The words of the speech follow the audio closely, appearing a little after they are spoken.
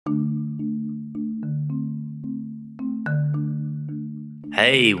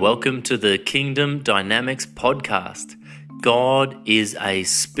Hey, welcome to the Kingdom Dynamics podcast. God is a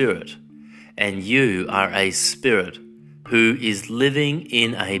spirit, and you are a spirit who is living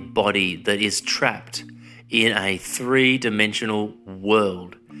in a body that is trapped in a three-dimensional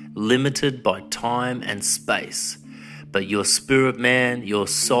world, limited by time and space. But your spirit man, your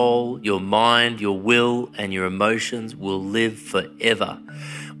soul, your mind, your will, and your emotions will live forever.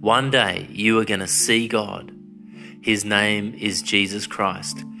 One day you are going to see God. His name is Jesus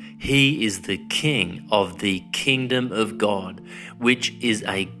Christ. He is the King of the kingdom of God, which is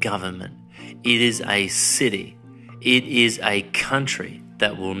a government. It is a city. It is a country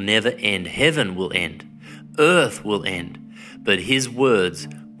that will never end. Heaven will end. Earth will end. But His words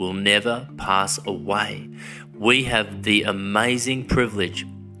will never pass away. We have the amazing privilege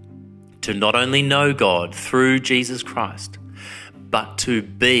to not only know God through Jesus Christ, but to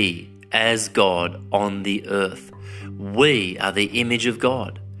be as God on the earth. We are the image of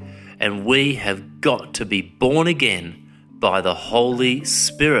God, and we have got to be born again by the Holy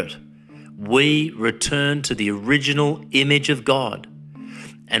Spirit. We return to the original image of God,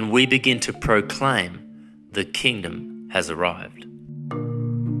 and we begin to proclaim the kingdom has arrived.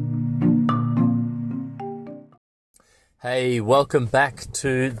 Hey, welcome back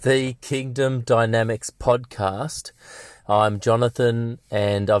to the Kingdom Dynamics podcast. I'm Jonathan,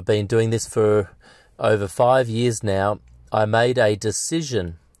 and I've been doing this for over 5 years now. I made a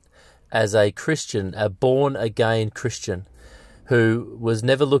decision as a Christian, a born-again Christian, who was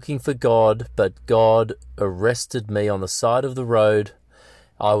never looking for God, but God arrested me on the side of the road.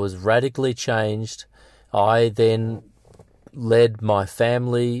 I was radically changed. I then led my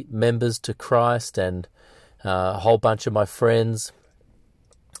family members to Christ and a whole bunch of my friends.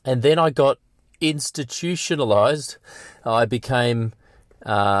 And then I got institutionalized. I became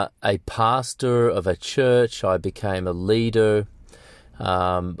a pastor of a church. I became a leader.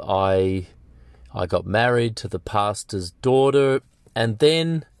 I got married to the pastor's daughter, and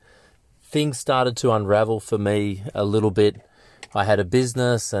then things started to unravel for me a little bit. I had a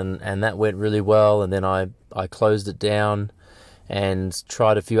business, and that went really well, and then I closed it down and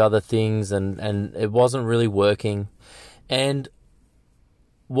tried a few other things, and it wasn't really working. And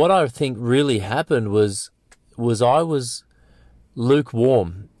what I think really happened was I was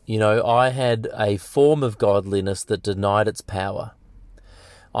lukewarm. I had a form of godliness that denied its power.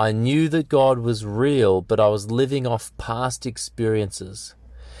 I knew that God was real, but I was living off past experiences.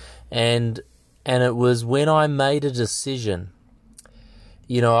 And it was when I made a decision,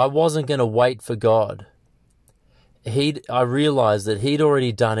 I wasn't going to wait for God. I realized that He'd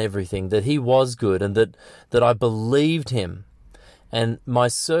already done everything, that He was good, and that I believed Him. And my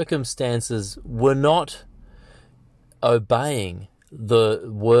circumstances were not obeying the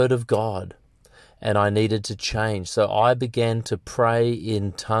word of God, and I needed to change. So I began to pray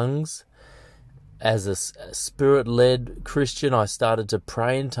in tongues. As a spirit-led Christian, I started to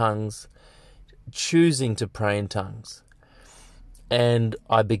pray in tongues, choosing to pray in tongues. And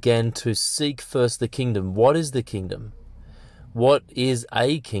I began to seek first the kingdom. What is the kingdom? What is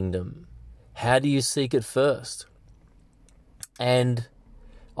a kingdom? How do you seek it first? And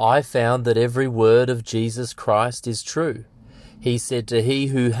I found that every word of Jesus Christ is true. He said, to he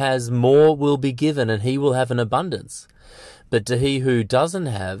who has more will be given, and he will have an abundance. But to he who doesn't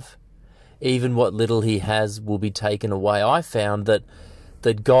have, even what little he has will be taken away. I found that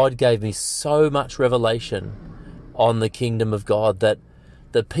God gave me so much revelation on the kingdom of God that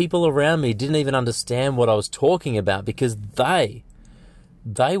the people around me didn't even understand what I was talking about, because they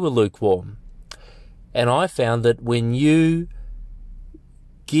were lukewarm. And I found that when you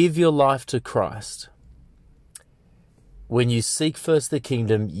give your life to Christ, when you seek first the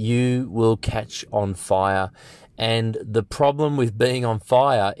kingdom, you will catch on fire. And the problem with being on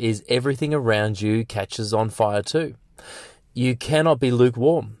fire is everything around you catches on fire too. You cannot be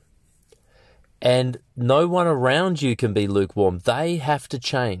lukewarm. And no one around you can be lukewarm. They have to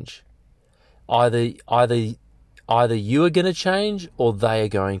change. Either you are going to change, or they are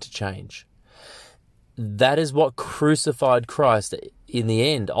going to change. That is what crucified Christ in the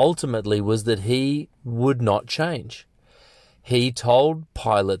end ultimately, was that He would not change. He told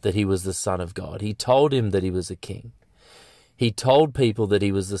Pilate that He was the Son of God. He told him that He was a king. He told people that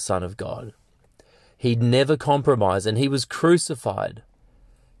He was the Son of God. He never compromised, and He was crucified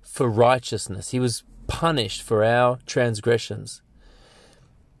for righteousness. He was punished for our transgressions.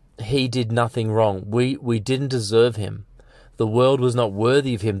 He did nothing wrong. We didn't deserve Him. The world was not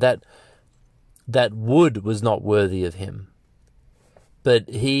worthy of Him. That wood was not worthy of Him. But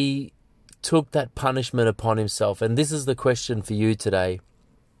He took that punishment upon Himself. And this is the question for you today.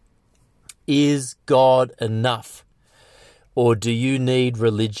 Is God enough? Or do you need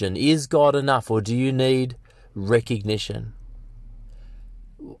religion? Is God enough? Or do you need recognition?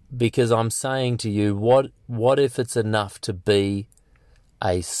 Because I'm saying to you, what if it's enough to be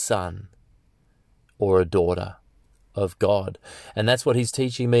a son or a daughter of God? And that's what he's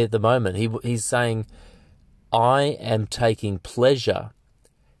teaching me at the moment. He's saying, I am taking pleasure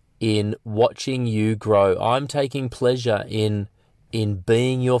in watching you grow. I'm taking pleasure in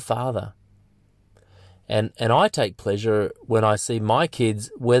being your father. And I take pleasure when I see my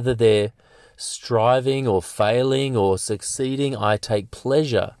kids, whether they're striving or failing or succeeding, I take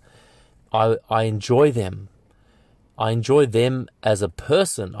pleasure. I enjoy them. I enjoy them as a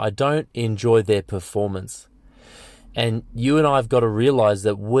person. I don't enjoy their performance. And you and I have got to realize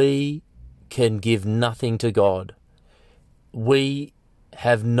that we can give nothing to God. We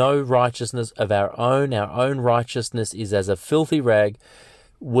have no righteousness of our own. Our own righteousness is as a filthy rag.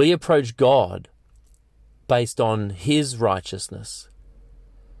 We approach God based on his righteousness.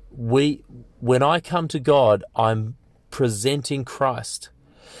 When I come to God, I'm presenting Christ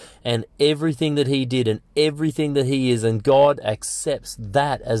and everything that he did and everything that he is, and God accepts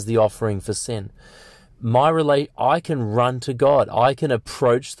that as the offering for sin. I can run to God. I can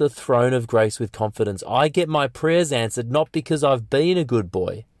approach the throne of grace with confidence. I get my prayers answered not because I've been a good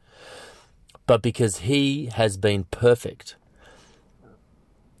boy, but because he has been perfect.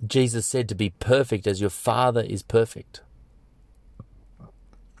 Jesus said to be perfect as your Father is perfect.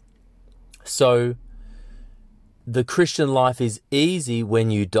 So the Christian life is easy when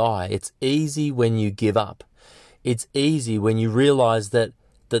you die. It's easy when you give up. It's easy when you realize that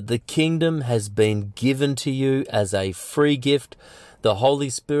the kingdom has been given to you as a free gift. The Holy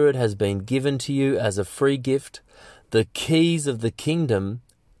Spirit has been given to you as a free gift. The keys of the kingdom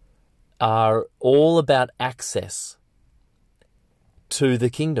are all about access to the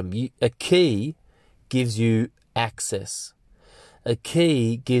kingdom. A key gives you access. A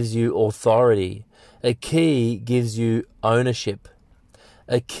key gives you authority. A key gives you ownership.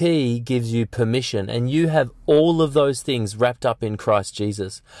 A key gives you permission, and you have all of those things wrapped up in Christ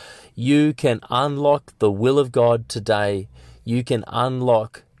Jesus. You can unlock the will of God today. You can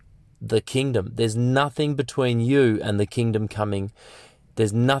unlock the kingdom. There's nothing between you and the kingdom coming.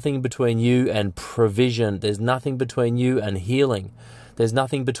 There's nothing between you and provision. There's nothing between you and healing. There's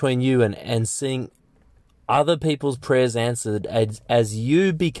nothing between you and seeing other people's prayers answered as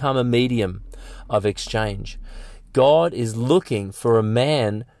you become a medium of exchange. God is looking for a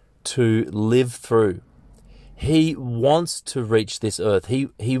man to live through. He wants to reach this earth.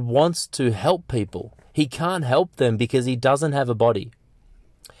 He wants to help people. He can't help them because he doesn't have a body.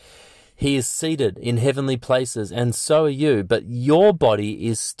 He is seated in heavenly places, and so are you, but your body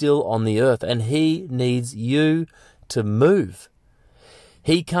is still on the earth, and he needs you to move.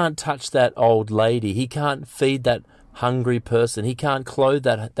 He can't touch that old lady. He can't feed that hungry person. He can't clothe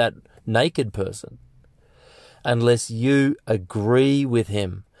that naked person unless you agree with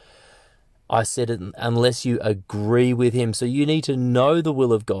him. I said it, unless you agree with him. So you need to know the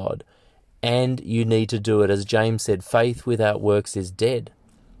will of God, and you need to do it. As James said, faith without works is dead.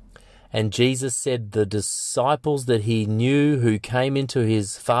 And Jesus said the disciples that he knew who came into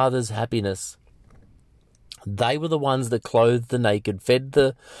his Father's happiness, they were the ones that clothed the naked, fed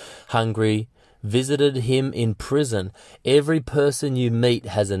the hungry, visited him in prison. Every person you meet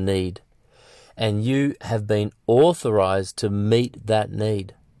has a need, and you have been authorized to meet that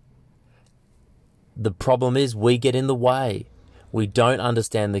need. The problem is we get in the way. We don't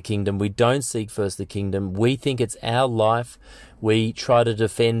understand the kingdom. We don't seek first the kingdom. We think it's our life. We try to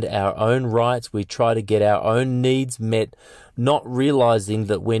defend our own rights. We try to get our own needs met, not realizing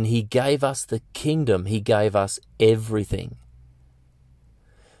that when he gave us the kingdom, he gave us everything.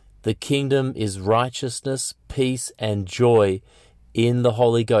 The kingdom is righteousness, peace, and joy in the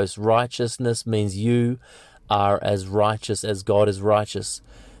Holy Ghost. Righteousness means you are as righteous as God is righteous.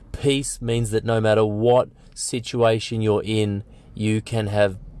 Peace means that no matter what situation you're in, you can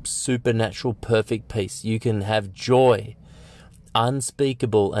have supernatural perfect peace. You can have joy,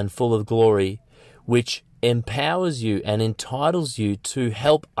 unspeakable and full of glory, which empowers you and entitles you to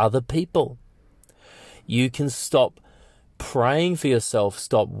help other people. You can stop praying for yourself,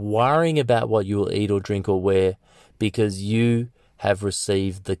 stop worrying about what you will eat or drink or wear, because you have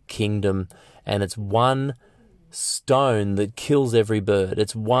received the kingdom, and it's one stone that kills every bird.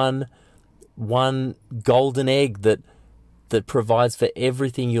 It's one golden egg that provides for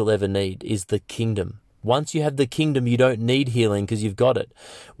everything you'll ever need is the kingdom. Once you have the kingdom, you don't need healing because you've got it.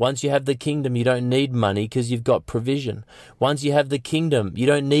 Once you have the kingdom, you don't need money because you've got provision. Once you have the kingdom, you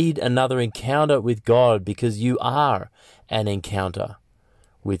don't need another encounter with God because you are an encounter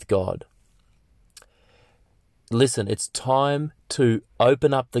with God. listen, it's time to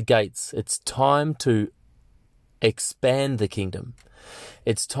open up the gates. It's time to expand the kingdom.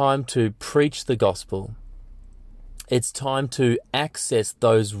 It's time to preach the gospel. It's time to access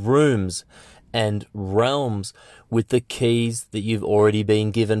those rooms and realms with the keys that you've already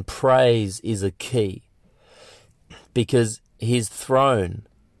been given. Praise is a key, because his throne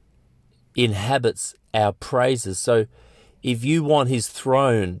inhabits our praises. So if you want his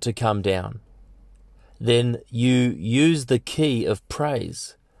throne to come down, then you use the key of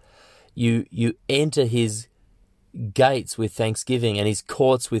praise. You enter his gates with thanksgiving and his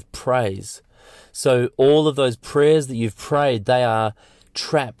courts with praise. So all of those prayers that you've prayed, they are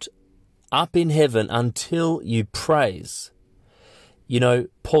trapped up in heaven until you praise. You know,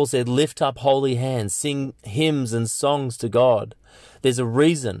 Paul said, lift up holy hands, sing hymns and songs to God. There's a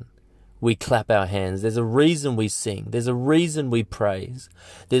reason we clap our hands. There's a reason we sing. There's a reason we praise.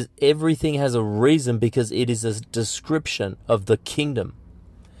 Everything has a reason, because it is a description of the kingdom.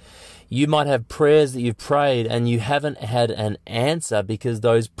 You might have prayers that you've prayed and you haven't had an answer because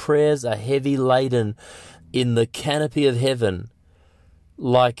those prayers are heavy laden in the canopy of heaven,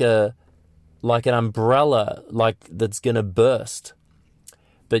 like an umbrella, that's going to burst.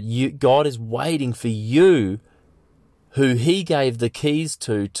 But God is waiting for you, who he gave the keys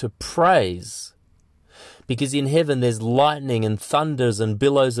to praise. Because in heaven there's lightning and thunders and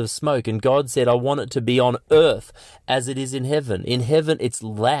billows of smoke. And God said, I want it to be on earth as it is in heaven. In heaven it's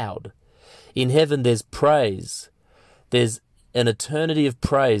loud. In heaven there's praise. There's an eternity of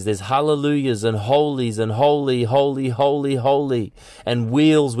praise. There's hallelujahs and holies and holy, holy, holy, holy. And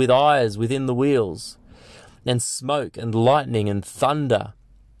wheels with eyes within the wheels. And smoke and lightning and thunder.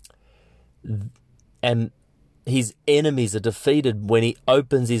 And his enemies are defeated when he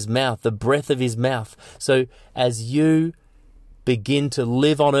opens his mouth, the breath of his mouth. So as you begin to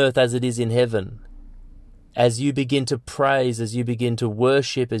live on earth as it is in heaven, as you begin to praise, as you begin to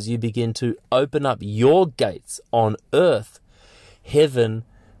worship, as you begin to open up your gates on earth, heaven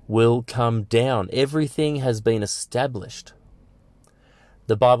will come down. Everything has been established.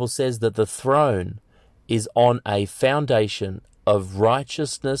 The Bible says that the throne is on a foundation of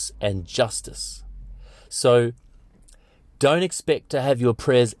righteousness and justice. So don't expect to have your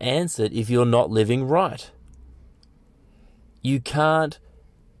prayers answered if you're not living right. You can't,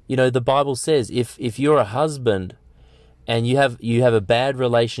 the Bible says if you're a husband and you have a bad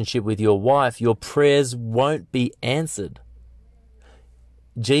relationship with your wife, your prayers won't be answered.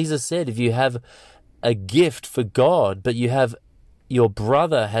 Jesus said if you have a gift for God, but your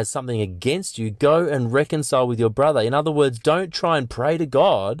brother has something against you, go and reconcile with your brother. In other words, don't try and pray to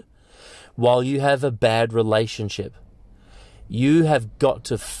God while you have a bad relationship. You have got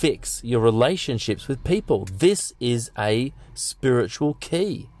to fix your relationships with people. This is a spiritual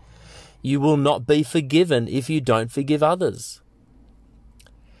key. You will not be forgiven if you don't forgive others.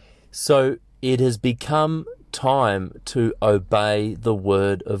 So it has become time to obey the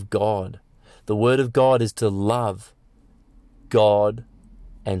Word of God. The Word of God is to love God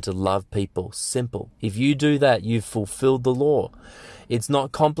and to love people. Simple. If you do that, you've fulfilled the law. It's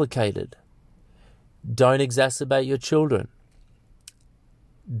not complicated. Don't exacerbate your children.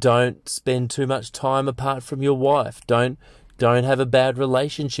 Don't spend too much time apart from your wife. Don't have a bad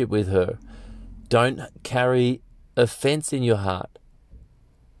relationship with her. Don't carry offense in your heart.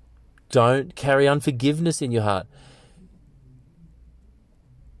 Don't carry unforgiveness in your heart.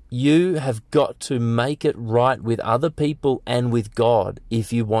 You have got to make it right with other people and with God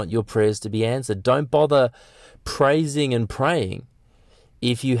if you want your prayers to be answered. Don't bother praising and praying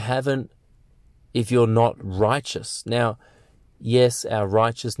if you're not righteous. Now, yes, our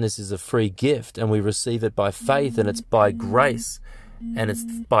righteousness is a free gift and we receive it by faith, and it's by grace and it's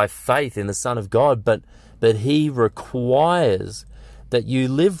by faith in the Son of God, but he requires that you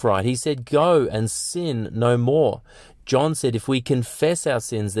live right. He said, go and sin no more. John said, if we confess our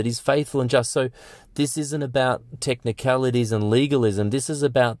sins, that he's faithful and just. So this isn't about technicalities and legalism. This is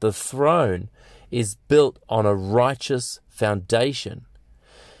about the throne is built on a righteous foundation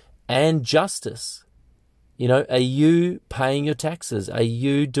and justice. Are you paying your taxes? Are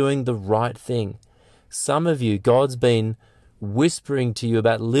you doing the right thing? Some of you, God's been whispering to you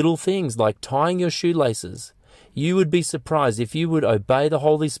about little things like tying your shoelaces. You would be surprised if you would obey the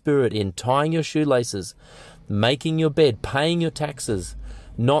Holy Spirit in tying your shoelaces, making your bed, paying your taxes,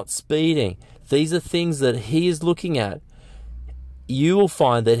 not speeding. These are things that he is looking at. You will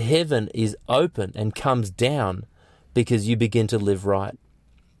find that heaven is open and comes down because you begin to live right.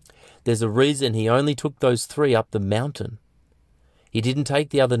 There's a reason he only took those 3 up the mountain. He didn't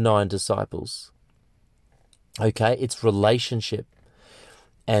take the other 9 disciples. Okay, it's relationship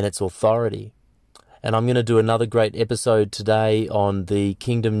and it's authority. And I'm going to do another great episode today on the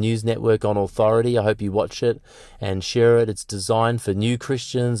Kingdom News Network on Authority. I hope you watch it and share it. It's designed for new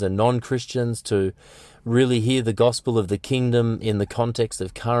Christians and non-Christians to really hear the gospel of the kingdom in the context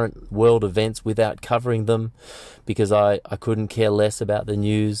of current world events without covering them, because I couldn't care less about the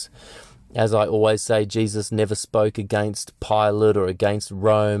news. As I always say, Jesus never spoke against Pilate or against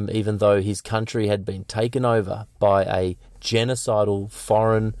Rome, even though his country had been taken over by a genocidal,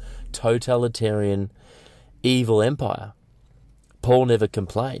 foreign, totalitarian, evil empire. Paul never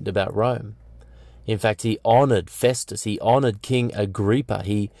complained about Rome. In fact, he honoured Festus. He honoured King Agrippa.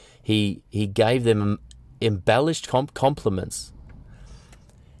 He gave them embellished compliments,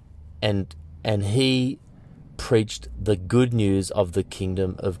 and he preached the good news of the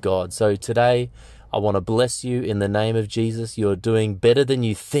kingdom of God. So today, I want to bless you in the name of Jesus. You're doing better than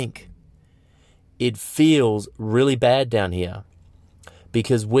you think. It feels really bad down here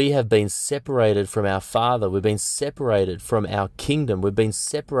because we have been separated from our Father. We've been separated from our kingdom. We've been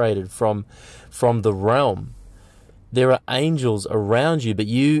separated from the realm. There are angels around you, but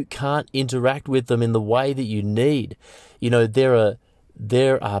you can't interact with them in the way that you need. You know, there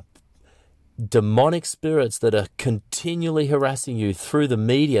are demonic spirits that are continually harassing you through the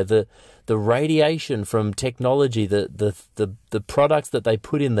media, the radiation from technology, the products that they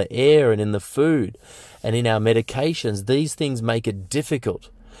put in the air and in the food and in our medications. These things make it difficult.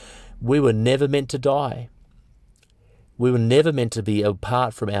 We were never meant to die. We were never meant to be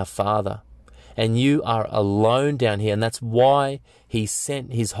apart from our Father. And you are alone down here, and that's why he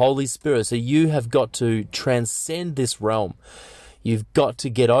sent his Holy Spirit. So you have got to transcend this realm. You've got to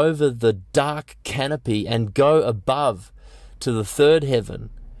get over the dark canopy and go above to the third heaven.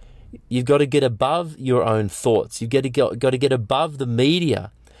 You've got to get above your own thoughts. You've got to get above the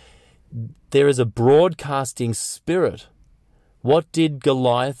media. There is a broadcasting spirit. What did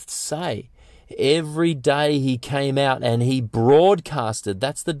Goliath say? Every day he came out and he broadcasted.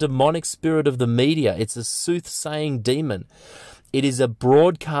 That's the demonic spirit of the media. It's a soothsaying demon. It is a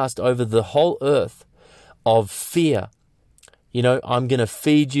broadcast over the whole earth of fear. You know, I'm going to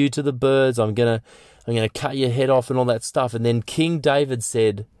feed you to the birds. I'm going to cut your head off and all that stuff. And then King David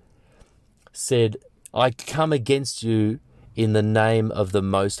said, I come against you in the name of the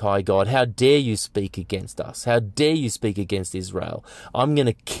Most High God. How dare you speak against us? How dare you speak against Israel? I'm going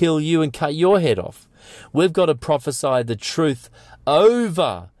to kill you and cut your head off. We've got to prophesy the truth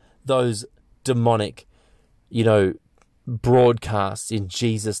over those demonic, broadcasts in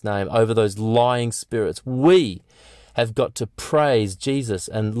Jesus' name, over those lying spirits. We have got to praise Jesus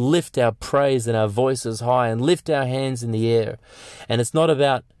and lift our praise and our voices high and lift our hands in the air. And it's not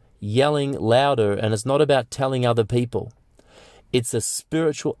about yelling louder, and it's not about telling other people. It's a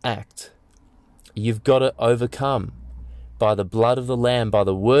spiritual act. You've got to overcome by the blood of the Lamb, by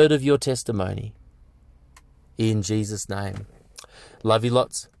the word of your testimony. In Jesus' name. Love you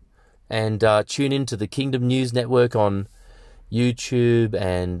lots. And tune in to the Kingdom News Network on YouTube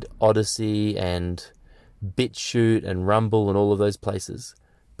and Odyssey and BitChute and Rumble and all of those places.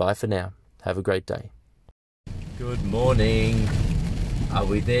 Bye for now. Have a great day. Good morning. Are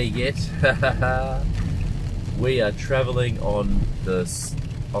we there yet? We are traveling on this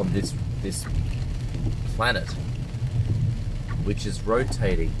planet, which is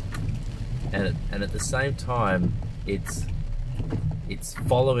rotating, and at the same time it's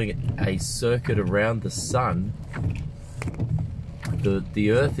following a circuit around the sun. The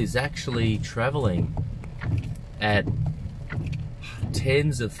Earth is actually traveling at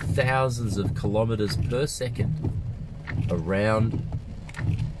tens of thousands of kilometers per second around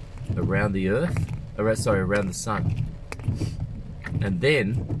the Earth. Around the sun. And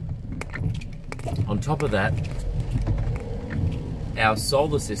then on top of that, our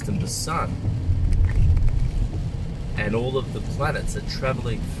solar system, the sun, and all of the planets are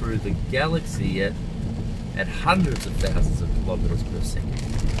traveling through the galaxy at hundreds of thousands of kilometers per second.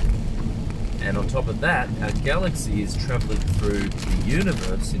 And on top of that, our galaxy is traveling through the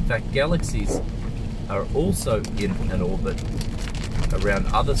universe. In fact, galaxies are also in an orbit around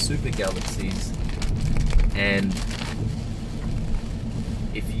other super galaxies. And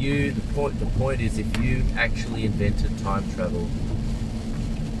the point is, if you actually invented time travel,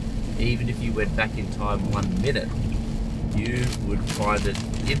 even if you went back in time 1 minute, you would find it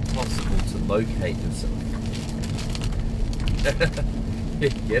impossible to locate yourself.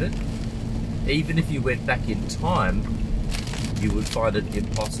 Get it? Even if you went back in time, you would find it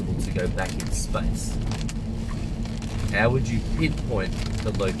impossible to go back in space. How would you pinpoint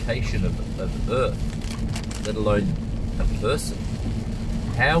the location of Earth, let alone a person?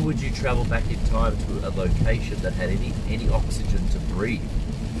 How would you travel back in time to a location that had any oxygen to breathe?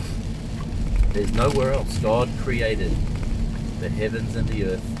 There's nowhere else. God created the heavens and the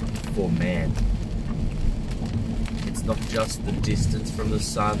earth for man. It's not just the distance from the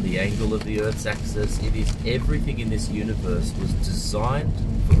sun, the angle of the earth's axis. It is everything in this universe was designed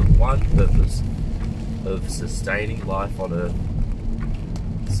for the one purpose of sustaining life on earth,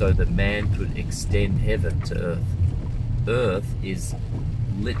 so that man could extend heaven to earth. Earth is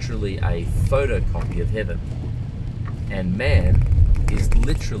literally a photocopy of heaven, and man is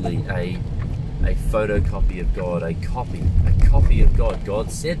literally a photocopy of God, a copy of God.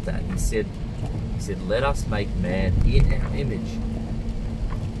 God said that. He said, let us make man in our image.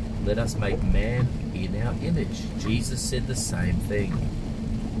 Let us make man in our image. Jesus said the same thing.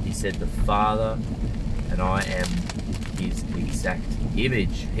 He said, the Father and I am his exact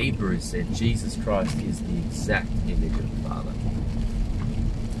image. Hebrews said Jesus Christ is the exact image of the Father.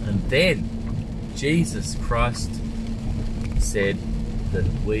 And then Jesus Christ said that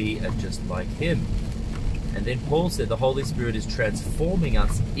we are just like him. And then Paul said the Holy Spirit is transforming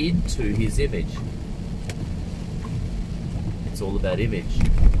us into his image. It's all about image.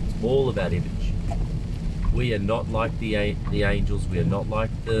 It's all about image. We are not like the angels. We are not like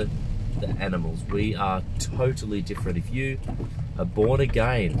the animals. We are totally different. If you are born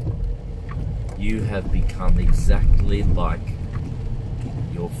again, you have become exactly like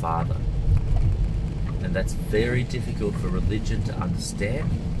your Father. And that's very difficult for religion to understand.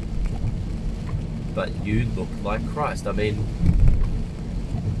 But you look like Christ. I mean,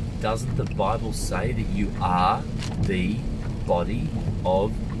 doesn't the Bible say that you are the body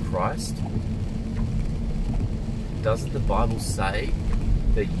of Christ? Doesn't the Bible say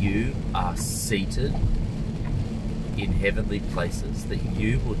that you are seated in heavenly places, that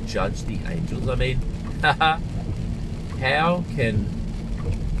you will judge the angels? I mean, how can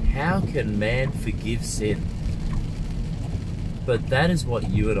man forgive sin? But that is what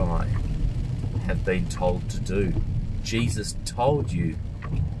you and I have been told to do. Jesus told you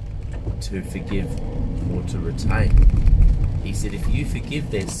to forgive or to retain. He said, if you forgive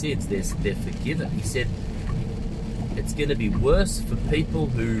their sins, they're forgiven. He said, it's going to be worse for people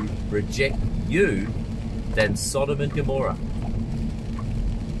who reject you than Sodom and Gomorrah.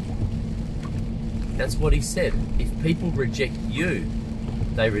 That's what he said. If people reject you,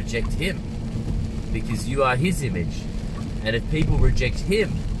 they reject him, because you are his image. And if people reject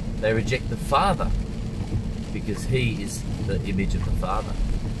him, they reject the Father, because he is the image of the Father.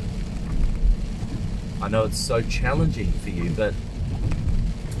 I know it's so challenging for you, but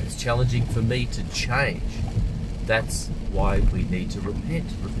it's challenging for me to change. That's why we need to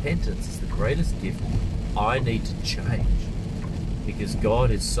repent. Repentance is the greatest gift. I need to change, because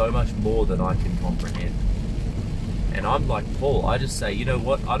God is so much more than I can comprehend. And I'm like Paul. I just say, you know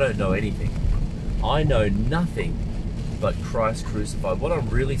what? I don't know anything. I know nothing but Christ crucified. What I'm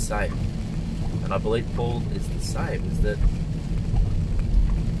really saying, and I believe Paul is the same, is that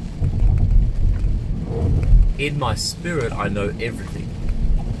in my spirit I know everything.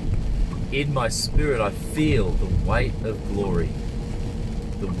 In my spirit I feel the weight of glory.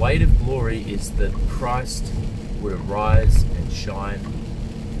 The weight of glory is that Christ would arise and shine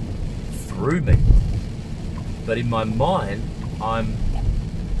through me. But in my mind,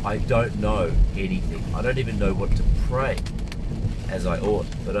 I don't know anything. I don't even know what to pray as I ought.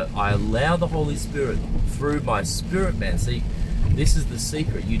 But I allow the Holy Spirit through my spirit, man. See, this is the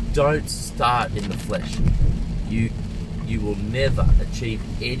secret. You don't start in the flesh. You will never achieve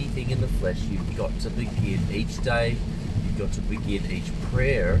anything in the flesh. You've got to begin each day. You've got to begin each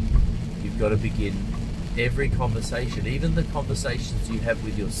prayer. You've got to begin every conversation, even the conversations you have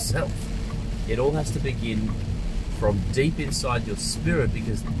with yourself. It all has to begin from deep inside your spirit,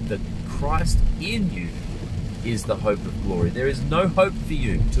 because the Christ in you is the hope of glory. There is no hope for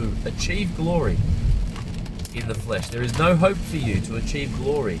you to achieve glory in the flesh. There is no hope for you to achieve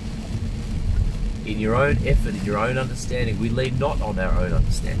glory in your own effort, in your own understanding. We lean not on our own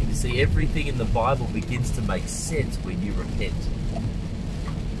understanding. You see, everything in the Bible begins to make sense when you repent.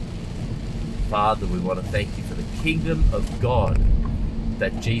 Father, we want to thank you for the kingdom of God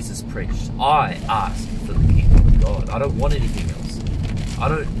that Jesus preached. I ask for the kingdom of God. I don't want anything else. I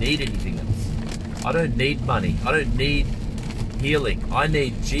don't need anything else. I don't need money. I don't need healing. I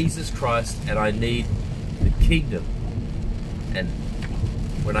need Jesus Christ, and I need the kingdom. And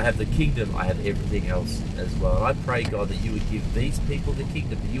when I have the kingdom, I have everything else as well. And I pray, God, that you would give these people the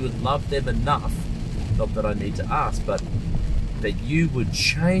kingdom, that you would love them enough, not that I need to ask, but that you would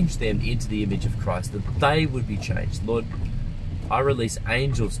change them into the image of Christ, that they would be changed. Lord, I release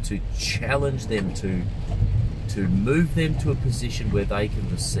angels to challenge them, to move them to a position where they can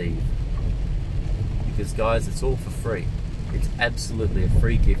receive. Because, guys, it's all for free. It's absolutely a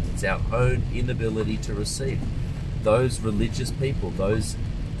free gift. It's our own inability to receive. Those religious people, those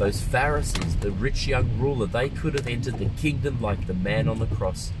Pharisees, the rich young ruler, they could have entered the kingdom like the man on the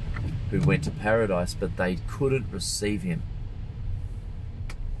cross who went to paradise, but they couldn't receive him.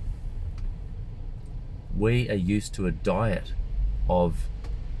 We are used to a diet of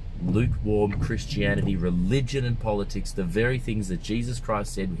lukewarm Christianity, religion and politics, the very things that Jesus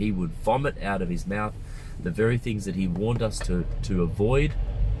Christ said he would vomit out of his mouth, the very things that he warned us to avoid.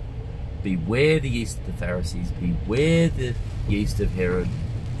 Beware the yeast of the Pharisees, beware the yeast of Herod.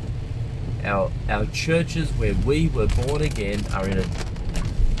 Our churches where we were born again are in a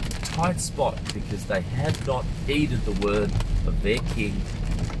tight spot because they have not heeded the word of their King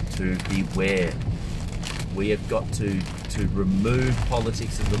to beware. We have got to remove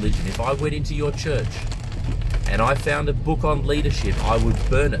politics and religion. If I went into your church and I found a book on leadership, I would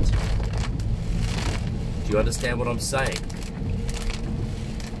burn it. Do you understand what I'm saying?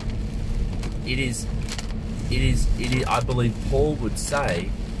 It is, I believe Paul would say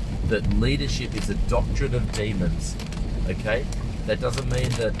that leadership is a doctrine of demons. Okay? That doesn't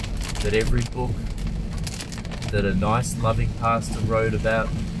mean that every book that a nice, loving pastor wrote about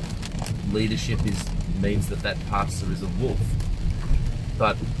leadership means that pastor is a wolf.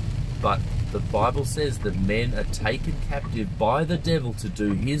 But the Bible says that men are taken captive by the devil to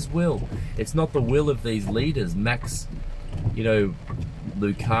do his will. It's not the will of these leaders, Max,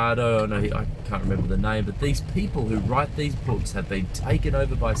 Lucado, I can't remember the name, but these people who write these books have been taken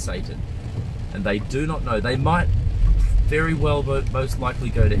over by Satan, and they do not know. They might very well most likely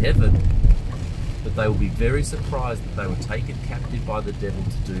go to heaven, but they will be very surprised that they were taken captive by the devil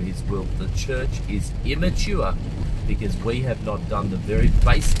to do his will. The church is immature because we have not done the very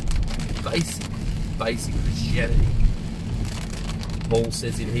basic Christianity. Paul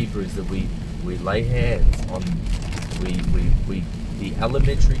says in Hebrews that we lay hands on the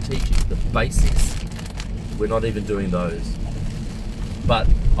elementary teachings, the basics. We're not even doing those. But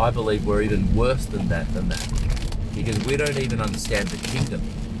I believe we're even worse than that, because we don't even understand the kingdom.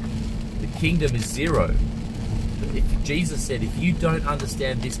 The kingdom is zero. If Jesus said, if you don't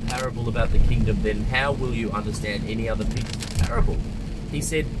understand this parable about the kingdom, then how will you understand any other parable? He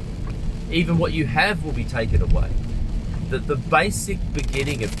said, even what you have will be taken away. The basic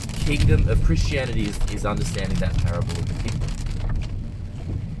beginning of Christianity is understanding that parable of the kingdom.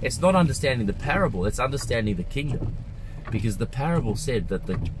 It's not understanding the parable, it's understanding the kingdom. Because the parable said that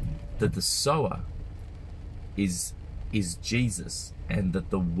the sower is Jesus, and that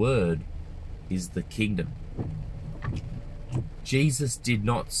the word is the kingdom. Jesus did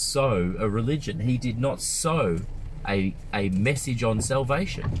not sow a religion. He did not sow a message on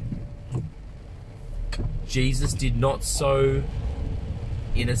salvation. Jesus did not sow,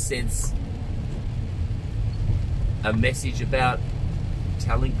 in a sense, a message about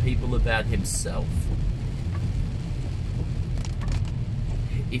telling people about himself.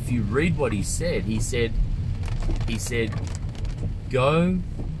 If you read what he said, he said, go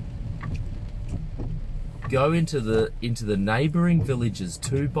into the neighboring villages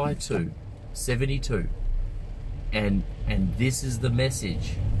 2 by 2, 72, and this is the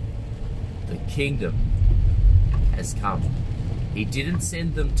message: the kingdom has come. He didn't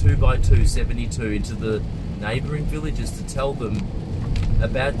send them 2 by 2, 72 into the neighboring villages to tell them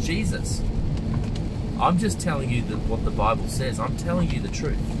about Jesus. I'm just telling you what the Bible says. I'm telling you the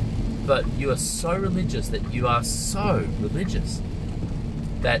truth. But you are so religious that you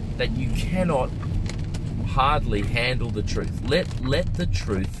cannot hardly handle the truth. Let the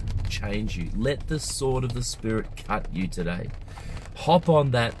truth change you. Let the sword of the Spirit cut you today. Hop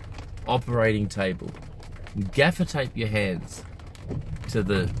on that operating table. Gaffer tape your hands to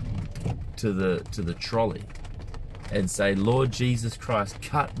the trolley and say, Lord Jesus Christ,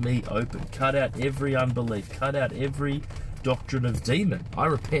 cut me open. Cut out every unbelief. Cut out every doctrine of demon. I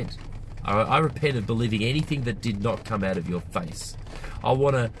repent. I repent of believing anything that did not come out of your face. I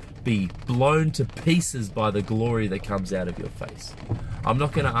want to be blown to pieces by the glory that comes out of your face. I'm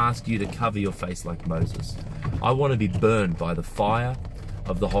not going to ask you to cover your face like Moses. I want to be burned by the fire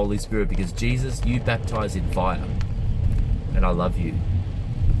of the Holy Spirit, because Jesus, you baptize in fire, and I love you.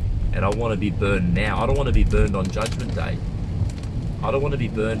 And I want to be burned now. I don't want to be burned on Judgment Day. I don't want to be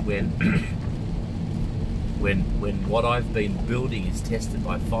burned when what I've been building is tested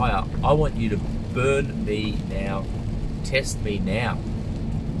by fire. I want you to burn me now, test me now,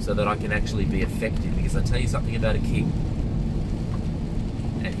 so that I can actually be effective. Because I tell you something about a king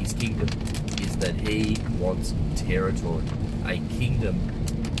and his kingdom is that he wants territory. A kingdom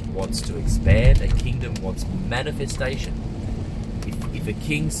wants to expand. A kingdom wants manifestation. If a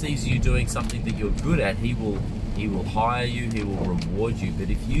king sees you doing something that you're good at, he will He will hire you, he will reward you. But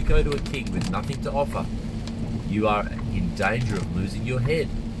if you go to a king with nothing to offer, you are in danger of losing your head.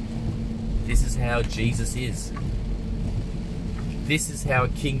 This is how Jesus is. This is how a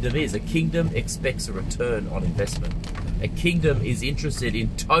kingdom is. A kingdom expects a return on investment. A kingdom is interested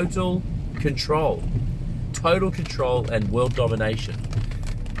in total control and world domination.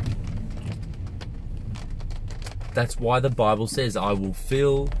 That's why the Bible says, I will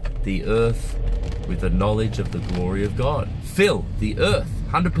fill the earth with the knowledge of the glory of God. Fill the earth,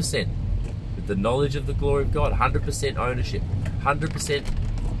 100%, with the knowledge of the glory of God, 100% ownership, 100%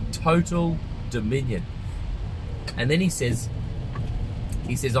 total dominion. And then he says,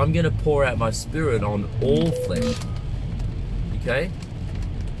 I'm going to pour out my spirit on all flesh. Okay?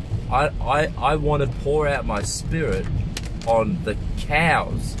 I want to pour out my spirit on the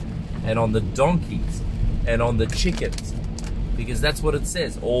cows and on the donkeys and on the chickens, because that's what it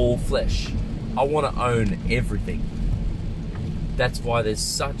says, all flesh. I want to own everything. That's why there's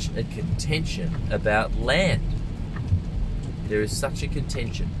such a contention about land. There is such a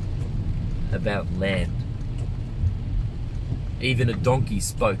contention about land. Even a donkey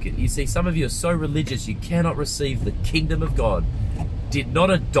spoke it. You see, some of you are so religious you cannot receive the kingdom of God. Did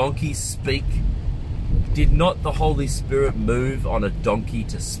not a donkey speak? Did not the Holy Spirit move on a donkey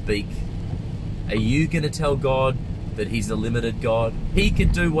to speak? Are you going to tell God that he's a limited God? He can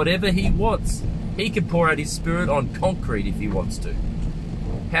do whatever he wants. He can pour out his spirit on concrete if he wants to.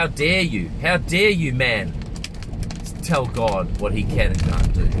 How dare you? How dare you, man, tell God what he can and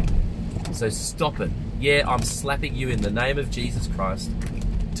can't do? So stop it. Yeah, I'm slapping you in the name of Jesus Christ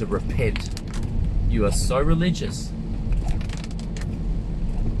to repent. You are so religious.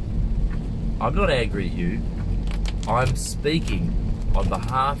 I'm not angry at you. I'm speaking on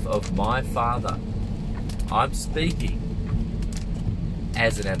behalf of my Father. I'm speaking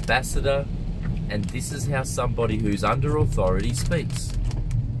as an ambassador, and this is how somebody who's under authority speaks.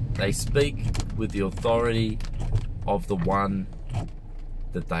 They speak with the authority of the one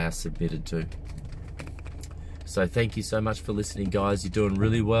that they are submitted to. So thank you so much for listening, guys. You're doing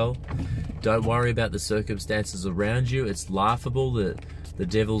really well. Don't worry about the circumstances around you. It's laughable that the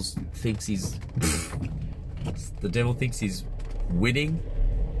devil thinks he's winning.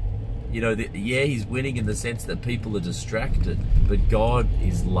 You know, yeah, he's winning in the sense that people are distracted, but God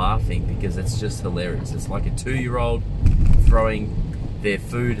is laughing because it's just hilarious. It's like a 2-year-old throwing their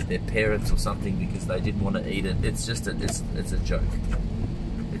food at their parents or something because they didn't want to eat it. It's just it's a joke.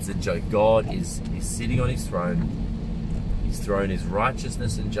 It's a joke. God is sitting on his throne. His throne is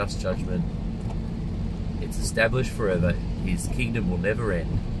righteousness and just judgment. It's established forever. His kingdom will never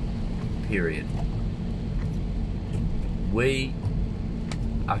end. Period. We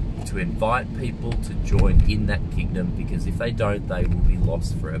are to invite people to join in that kingdom, because if they don't, they will be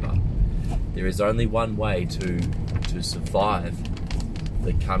lost forever. There is only one way to survive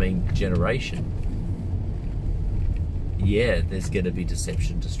the coming generation. Yeah, there's going to be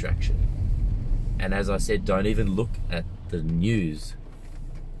deception, distraction. And as I said, don't even look at the news,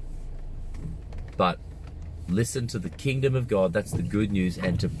 but listen to the kingdom of God. That's the good news.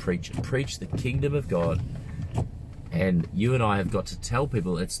 And to preach the kingdom of God. And you and I have got to tell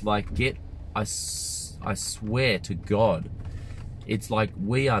people, it's like, I swear to God, it's like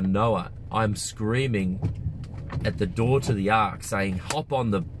we are Noah. I'm screaming at the door to the ark saying, hop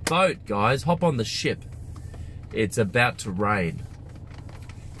on the boat, guys, hop on the ship. It's about to rain.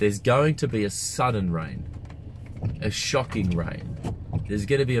 There's going to be a sudden rain, a shocking rain. There's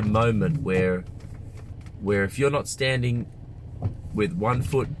going to be a moment where if you're not standing with one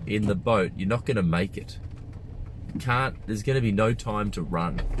foot in the boat, you're not going to make it. There's going to be no time to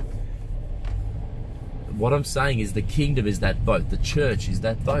run. What I'm saying is the kingdom is that boat. The church is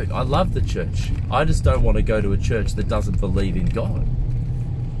that boat. I love the church. I just don't want to go to a church that doesn't believe in God.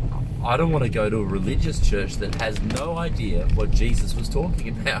 I don't want to go to a religious church that has no idea what Jesus was talking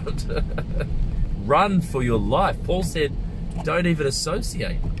about. Run for your life. Paul said, don't even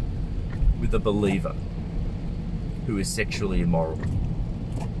associate with a believer who is sexually immoral.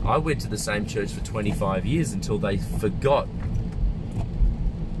 I went to the same church for 25 years until they forgot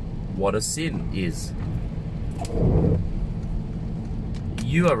what a sin is.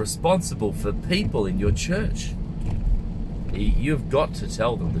 You are responsible for people in your church. You've got to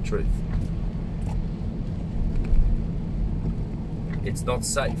tell them the truth. It's not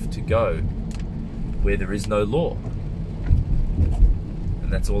safe to go where there is no law.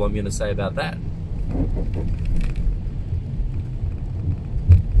 And that's all I'm going to say about that.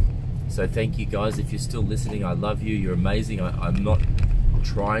 So thank you, guys. If you're still listening, I love you. You're amazing. I'm not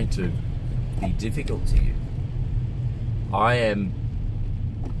trying to be difficult to you. I am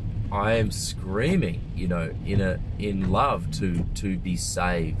I am screaming, in love to be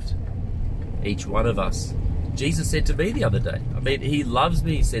saved. Each one of us. Jesus said to me the other day, he loves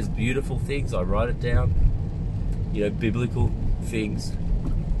me. He says beautiful things. I write it down, biblical things.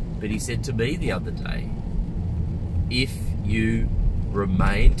 But he said to me the other day, if you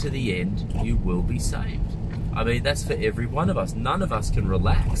remain to the end, you will be saved. That's for every one of us. None of us can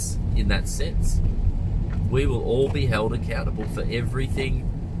relax in that sense. We will all be held accountable for everything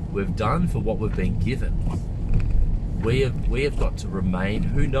we've done, for what we've been given. We have got to remain.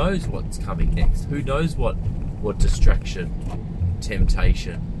 Who knows what's coming next? Who knows what distraction,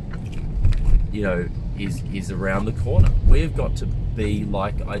 temptation, is around the corner. We've got to be,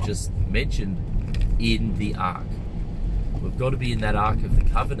 like I just mentioned, in the ark. We've got to be in that ark of the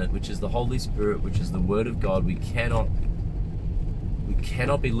covenant, which is the Holy Spirit, which is the Word of God. We cannot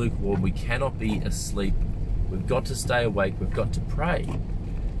be lukewarm. We cannot be asleep. We've got to stay awake. We've got to pray.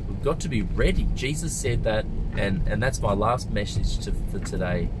 We've got to be ready. Jesus said that, and that's my last message for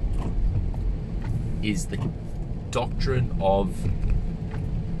today, is the doctrine of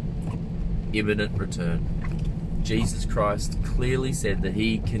imminent return. Jesus Christ clearly said that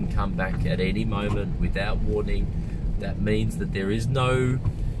he can come back at any moment without warning. That means that there is no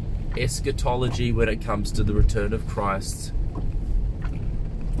eschatology when it comes to the return of Christ.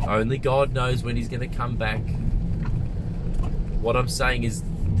 Only God knows when he's going to come back. What I'm saying is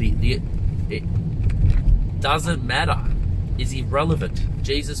it doesn't matter. Is irrelevant.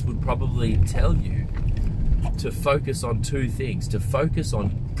 Jesus would probably tell you to focus on two things. To focus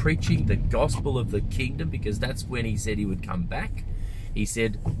on preaching the gospel of the kingdom, because that's when he said he would come back. He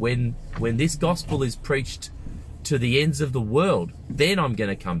said, when this gospel is preached to the ends of the world, then I'm going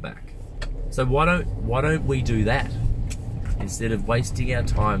to come back. So why don't we do that instead of wasting our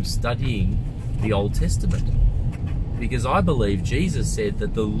time studying the Old Testament? Because I believe Jesus said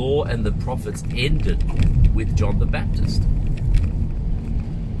that the law and the prophets ended with John the Baptist.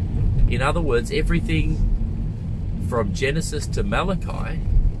 In other words, everything from Genesis to Malachi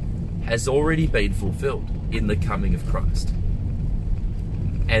has already been fulfilled in the coming of Christ.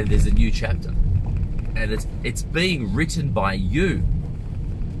 And there's a new chapter. And it's being written by you.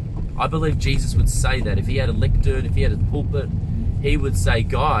 I believe Jesus would say that. If he had a lectern, if he had a pulpit, he would say,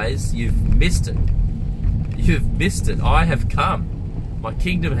 guys, you've missed it. You've missed it. I have come. My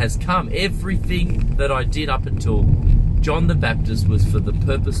kingdom has come. Everything that I did up until John the Baptist was for the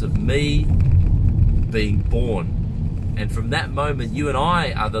purpose of me being born. And from that moment, you and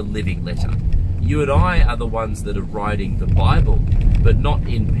I are the living letter. You and I are the ones that are writing the Bible, but not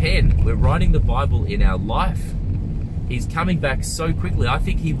in pen. We're writing the Bible in our life. He's coming back so quickly. I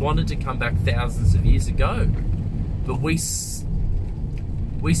think he wanted to come back thousands of years ago. But we sucked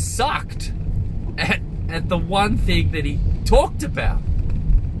at the one thing that he talked about.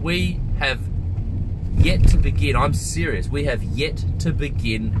 We have yet to begin. I'm serious. We have yet to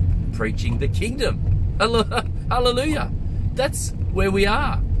begin preaching the kingdom. Hallelujah. That's where we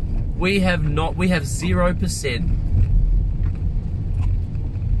are. We have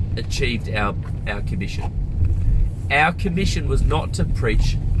 0% achieved our commission. Our commission was not to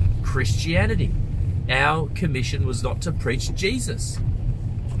preach Christianity. Our commission was not to preach Jesus.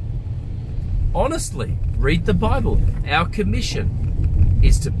 Honestly, read the Bible. Our commission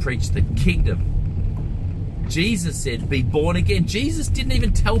is to preach the kingdom. Jesus said, be born again. Jesus didn't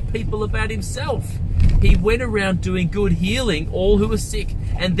even tell people about himself. He went around doing good, healing all who were sick,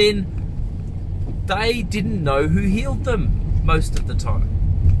 and then they didn't know who healed them most of the time.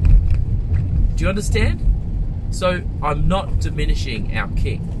 Do you understand? So I'm not diminishing our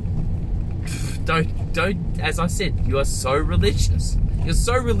King. Don't, as I said, you are so religious. You're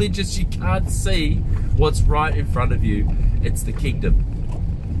so religious you can't see what's right in front of you. It's the kingdom.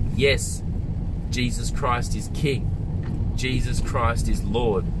 Yes, Jesus Christ is King. Jesus Christ is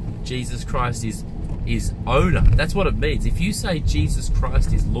Lord. Jesus Christ is owner. That's what it means. If you say Jesus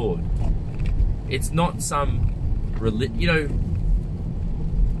Christ is Lord, it's not some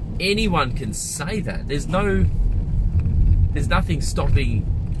anyone can say that. There's nothing stopping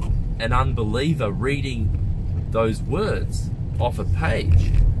an unbeliever reading those words off a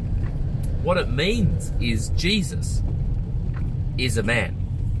page. What it means is Jesus is a man.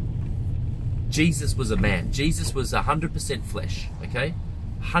 Jesus was a man. Jesus was 100% flesh, okay?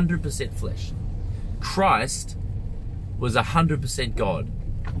 100% flesh. Christ was 100% God.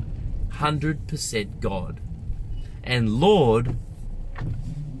 100% God. And Lord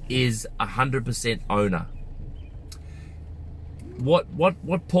is 100% owner.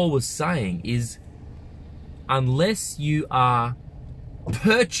 What Paul was saying is, unless you are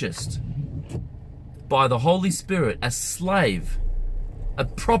purchased by the Holy Spirit, a slave a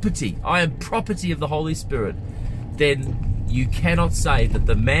property, I am property of the Holy Spirit, then you cannot say that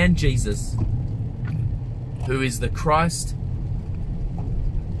the man Jesus, who is the Christ,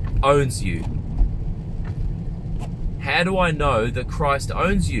 owns you. How do I know that Christ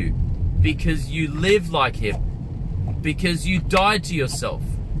owns you? Because you live like him. Because you died to yourself.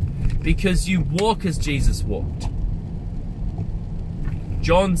 Because you walk as Jesus walked.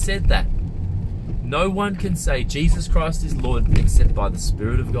 John said that. No one can say Jesus Christ is Lord except by the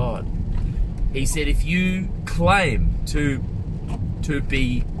Spirit of God. He said if you claim to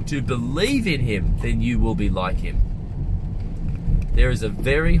believe in him, then you will be like him. There is a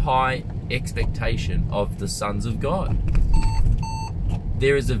very high expectation of the sons of God.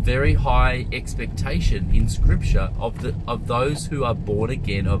 There is a very high expectation in Scripture of those who are born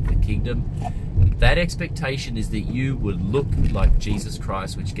again of the kingdom. That expectation is that you would look like Jesus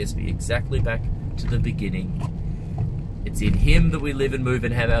Christ, which gets me exactly back to the beginning. It's in him that we live and move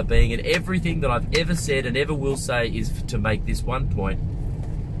and have our being, and everything that I've ever said and ever will say is to make this one point.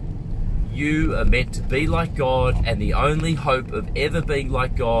 You are meant to be like God, and the only hope of ever being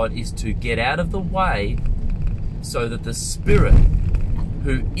like God is to get out of the way so that the Spirit,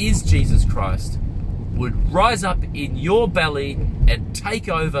 who is Jesus Christ, would rise up in your belly and take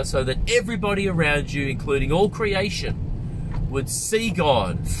over so that everybody around you, including all creation, would see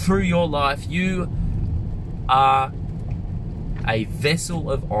God through your life. You are a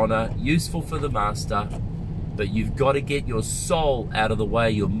vessel of honor, useful for the master, but you've got to get your soul out of the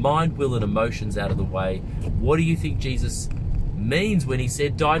way, your mind, will, and emotions out of the way. What do you think Jesus means when he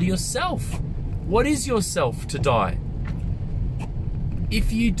said, die to yourself? What is yourself to die?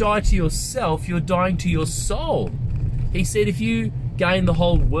 If you die to yourself, you're dying to your soul. He said, if you gain the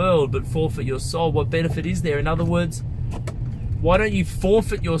whole world but forfeit your soul, what benefit is there? In other words, why don't you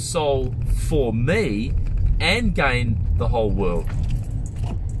forfeit your soul for me and gain the whole world?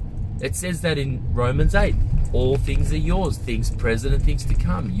 It says that in Romans 8. All things are yours, things present and things to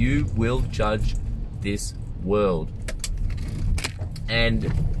come. You will judge this world.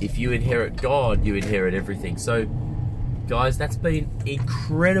 And if you inherit God, you inherit everything. So, guys, that's been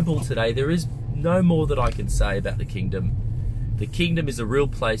incredible today. There is no more that I can say about the kingdom. The kingdom is a real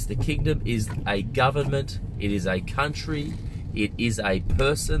place. The kingdom is a government. It is a country. It is a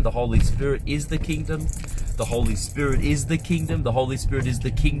person. The Holy Spirit is the kingdom. The Holy Spirit is the kingdom. The Holy Spirit is the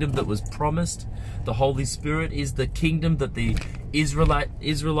kingdom that was promised. The Holy Spirit is the kingdom that the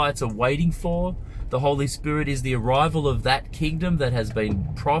Israelites are waiting for. The Holy Spirit is the arrival of that kingdom that has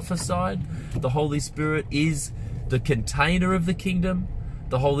been prophesied. The Holy Spirit is the container of the kingdom.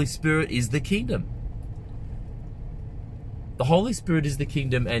 The Holy Spirit is the kingdom. The Holy Spirit is the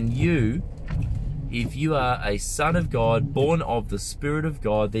kingdom, and you, if you are a son of God, born of the Spirit of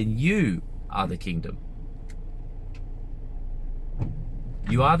God, then you are the kingdom.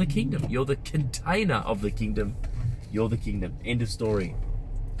 You are the kingdom. You're the container of the kingdom. You're the kingdom. End of story.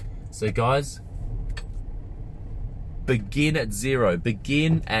 So guys, begin at 0.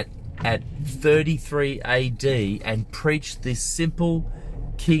 Begin at 33 AD and preach this simple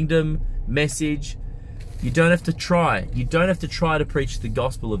kingdom message. You don't have to try. You don't have to try to preach the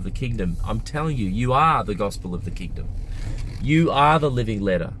gospel of the kingdom. I'm telling you, you are the gospel of the kingdom. You are the living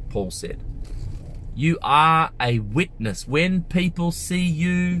letter, Paul said. You are a witness. When people see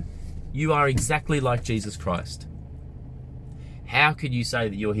you, you are exactly like Jesus Christ. How can you say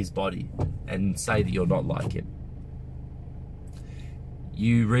that you're his body and say that you're not like him?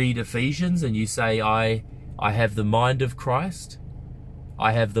 You read Ephesians and you say, I have the mind of Christ.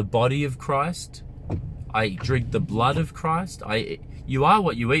 I have the body of Christ. I drink the blood of Christ. You are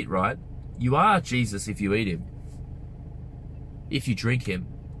what you eat, right? You are Jesus if you eat him. If you drink him.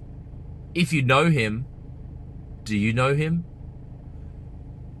 If you know him, do you know him?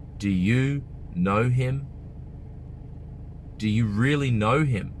 Do you know him? Do you really know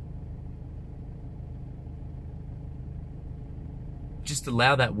him? Just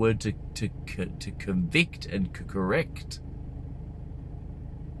allow that word to convict and correct.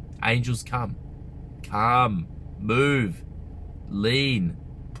 Angels come. Come. Move. Lean.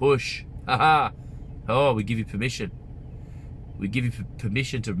 Push. Ha. Oh, we give you permission. We give you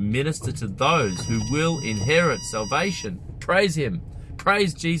permission to minister to those who will inherit salvation. Praise him.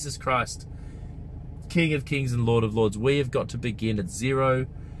 Praise Jesus Christ, King of Kings and Lord of Lords. We have got to begin at 0.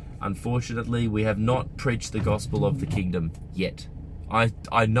 Unfortunately, we have not preached the gospel of the kingdom yet.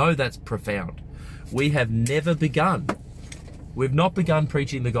 I know that's profound. We have never begun. We've not begun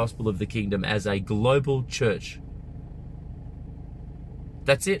preaching the gospel of the kingdom as a global church.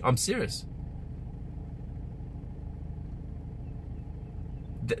 That's it. I'm serious.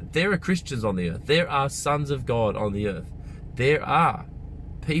 There are Christians on the earth. There are sons of God on the earth. There are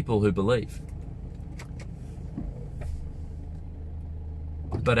people who believe.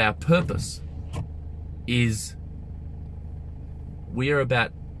 But our purpose is we are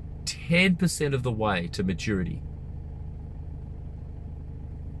about 10% of the way to maturity.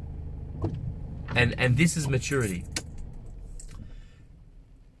 And this is maturity.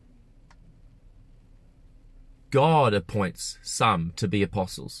 God appoints some to be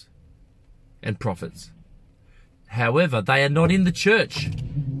apostles and prophets. However, they are not in the church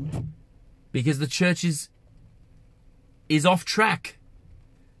because the church is off track.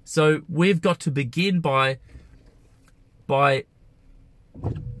 So we've got to begin by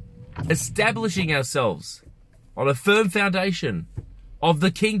establishing ourselves on a firm foundation of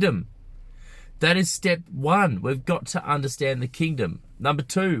the kingdom. That is step one. We've got to understand the kingdom. Number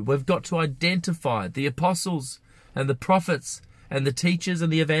two, we've got to identify the apostles and the prophets and the teachers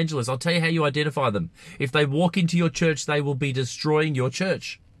and the evangelists. I'll tell you how you identify them. If they walk into your church, they will be destroying your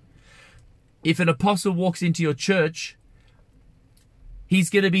church. If an apostle walks into your church, he's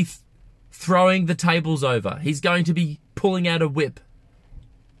going to be throwing the tables over. He's going to be pulling out a whip.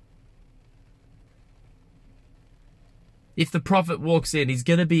 If the prophet walks in, he's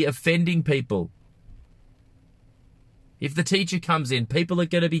going to be offending people. If the teacher comes in, people are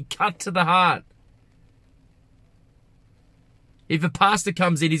going to be cut to the heart. If a pastor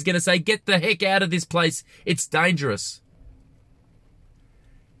comes in, he's going to say, "Get the heck out of this place. It's dangerous."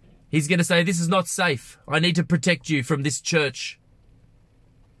 He's going to say, "This is not safe. I need to protect you from this church."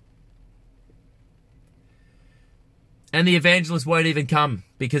 And the evangelist won't even come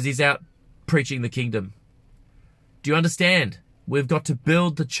because he's out preaching the kingdom. Do you understand? We've got to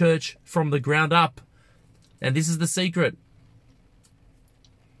build the church from the ground up. And this is the secret.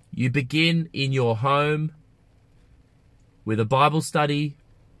 You begin in your home with a Bible study.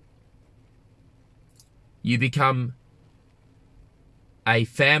 You become a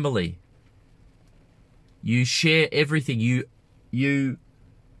family. You share everything. You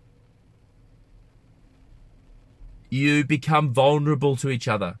become vulnerable to each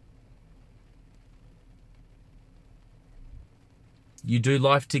other. You do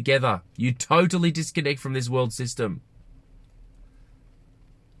life together. You totally disconnect from this world system.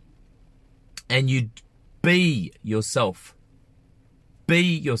 And you be yourself. Be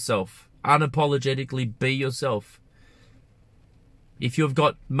yourself. Unapologetically be yourself. If you've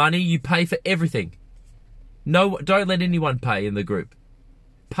got money, you pay for everything. No, don't let anyone pay in the group.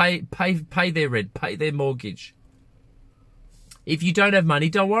 Pay their rent, pay their mortgage. If you don't have money,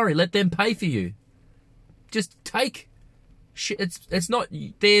 don't worry. Let them pay for you. Just take. It's not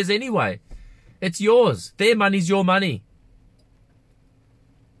theirs anyway. It's yours. Their money's your money.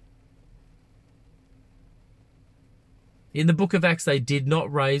 In the book of Acts, they did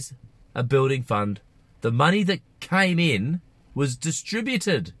not raise a building fund. The money that came in was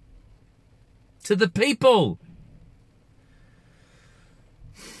distributed to the people.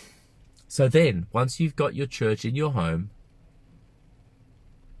 So then, once you've got your church in your home,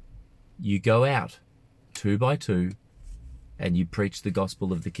 you go out 2 by 2 and you preach the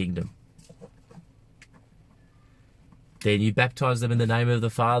gospel of the kingdom. Then you baptize them in the name of the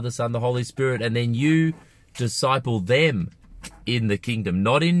Father, Son, the Holy Spirit, and then you disciple them in the kingdom,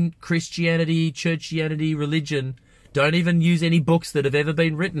 not in Christianity, churchianity, religion. Don't even use any books that have ever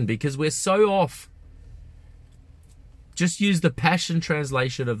been written because we're so off. Just use the Passion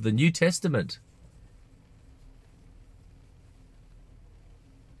Translation of the New Testament.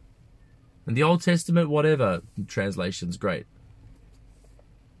 And the Old Testament, whatever translation's great.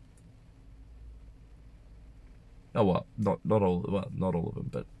 Oh well, not all of them,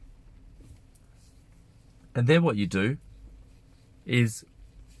 but. And then what you do is,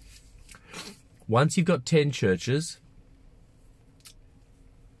 once you've got 10 churches,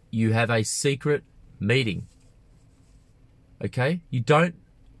 you have a secret meeting. Okay? You don't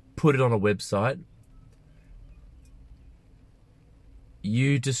put it on a website.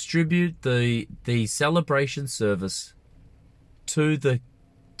 You distribute the celebration service to the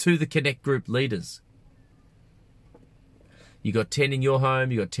Connect group leaders. You got 10 in your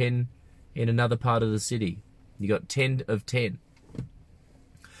home, you got 10 in another part of the city. You got 10 of 10.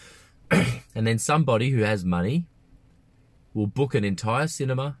 And then somebody who has money will book an entire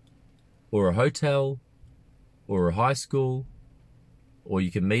cinema or a hotel or a high school, or you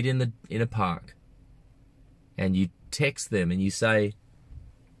can meet in a park. And you text them and you say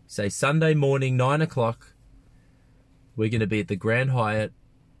Sunday morning, 9 o'clock, we're going to be at the Grand Hyatt,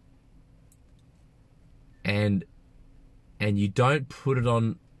 and you don't put it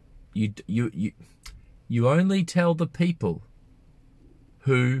on, you only tell the people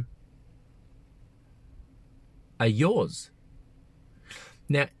who are yours.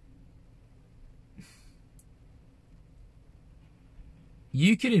 Now,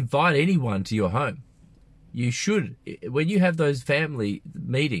 you can invite anyone to your home. You should. When you have those family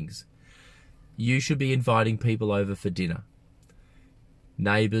meetings, you should be inviting people over for dinner.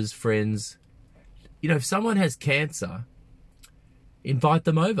 Neighbours, friends. You know, if someone has cancer, invite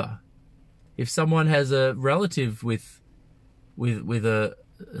them over. If someone has a relative with a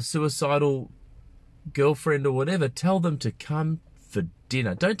suicidal girlfriend or whatever, tell them to come for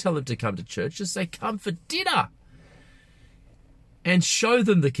dinner. Don't tell them to come to church. Just say, come for dinner. And show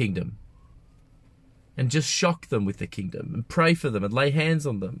them the kingdom. And just shock them with the kingdom. And pray for them and lay hands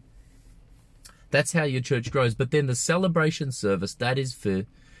on them. That's how your church grows. But then the celebration service, that is for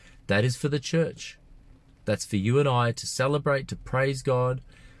the church. That's for you and I to celebrate, to praise God.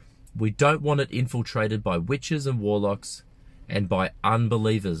 We don't want it infiltrated by witches and warlocks and by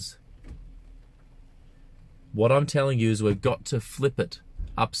unbelievers. What I'm telling you is we've got to flip it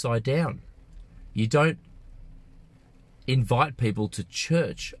upside down. You don't invite people to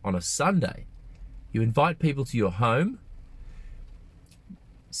church on a Sunday. You invite people to your home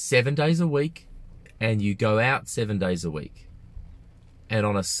 7 days a week, and you go out 7 days a week. And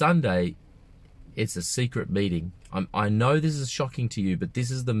on a Sunday, it's a secret meeting. I know this is shocking to you, but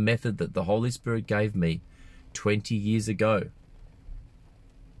this is the method that the Holy Spirit gave me 20 years ago.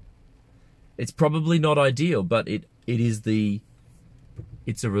 It's probably not ideal, but it's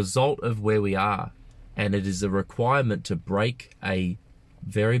a result of where we are, and it is a requirement to break a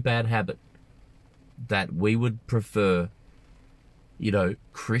very bad habit that we would prefer,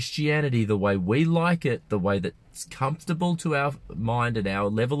 Christianity the way we like it, the way that's comfortable to our mind and our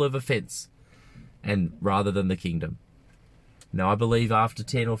level of offense, and rather than the kingdom. Now, I believe after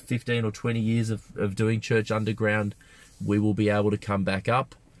 10 or 15 or 20 years of doing church underground, we will be able to come back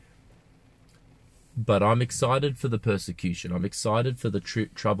up. But I'm excited for the persecution. I'm excited for the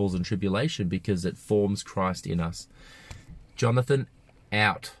troubles and tribulation because it forms Christ in us. Jonathan,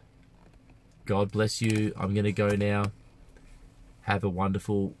 out. God bless you. I'm going to go now. Have a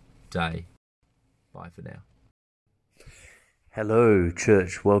wonderful day. Bye for now. Hello,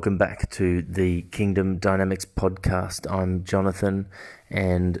 church. Welcome back to the Kingdom Dynamics podcast. I'm Jonathan,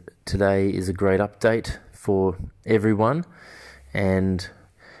 and today is a great update for everyone. And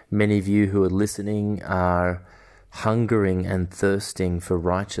many of you who are listening are hungering and thirsting for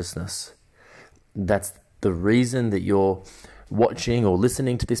righteousness. That's the reason that you're watching or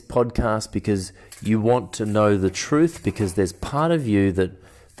listening to this podcast, because you want to know the truth, because there's part of you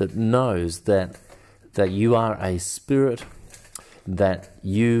that knows that you are a spirit, that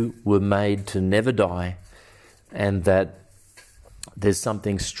you were made to never die, and that there's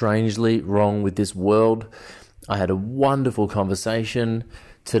something strangely wrong with this world. I had a wonderful conversation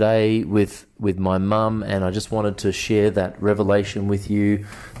today with my mum, and I just wanted to share that revelation with you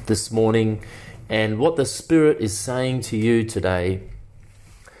this morning. And what the Spirit is saying to you today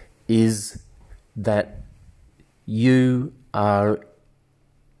is that you are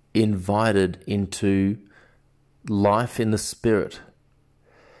invited into life in the Spirit.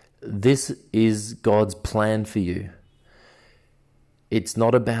 This is God's plan for you. It's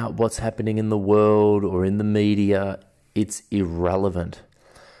not about what's happening in the world or in the media. It's irrelevant.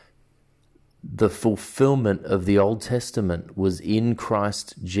 The fulfillment of the Old Testament was in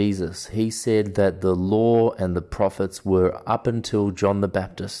Christ Jesus. He said that the law and the prophets were up until John the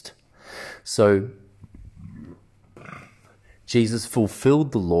Baptist. So Jesus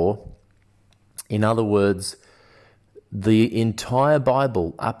fulfilled the law. In other words, the entire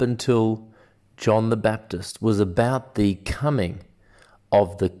Bible up until John the Baptist was about the coming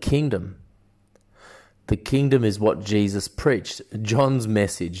of the kingdom. The kingdom is what Jesus preached. John's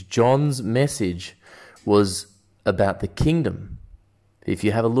message was about the kingdom. If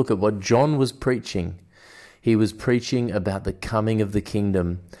you have a look at what John was preaching, he was preaching about the coming of the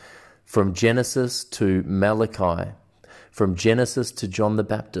kingdom from Genesis to Malachi, from Genesis to John the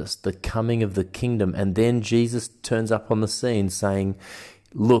Baptist, the coming of the kingdom. And then Jesus turns up on the scene saying,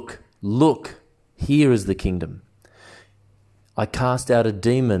 look, here is the kingdom. I cast out a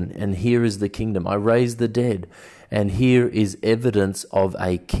demon, and here is the kingdom. I raised the dead, and here is evidence of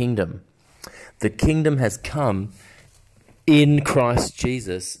a kingdom. The kingdom has come in Christ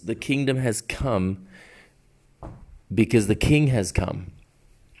Jesus. The kingdom has come because the King has come.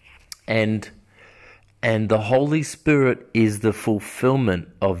 And the Holy Spirit is the fulfillment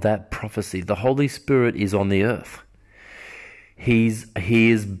of that prophecy. The Holy Spirit is on the earth. He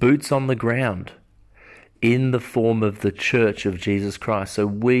is boots on the ground in the form of the church of Jesus Christ. So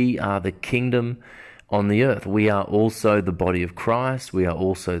we are the kingdom on the earth. We are also the body of Christ. We are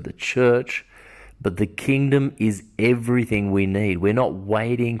also the church. But the kingdom is everything we need. We're not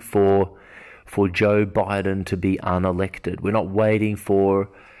waiting for Joe Biden to be unelected. We're not waiting for,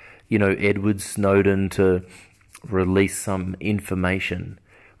 Edward Snowden to release some information.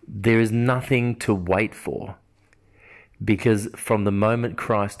 There is nothing to wait for, because from the moment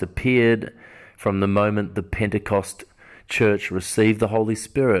Christ appeared, from the moment the Pentecost church received the Holy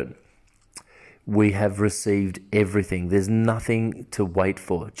Spirit, we have received everything. There's nothing to wait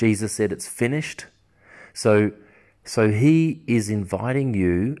for. Jesus said it's finished. So he is inviting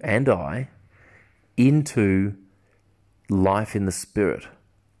you and I into life in the Spirit.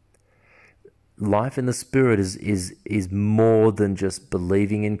 Life in the Spirit is more than just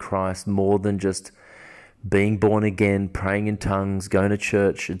believing in Christ, more than just being born again, praying in tongues, going to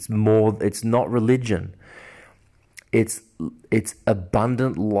church. It's not religion. It's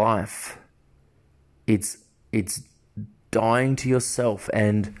abundant life. It's dying to yourself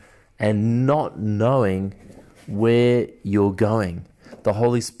and not knowing where you're going. The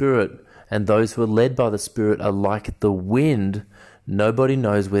Holy Spirit and those who are led by the Spirit are like the wind. Nobody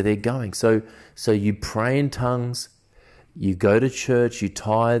knows where they're going. So you pray in tongues, you go to church, you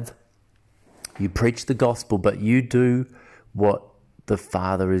tithe, you preach the gospel, but you do what the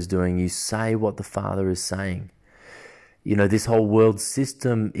Father is doing. You say what the Father is saying. This whole world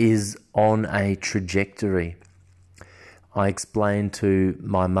system is on a trajectory. I explained to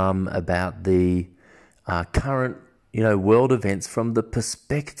my mum about the current, world events from the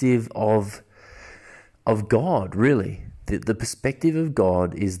perspective of God, really. The perspective of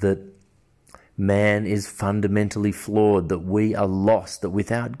God is that man is fundamentally flawed, that we are lost, that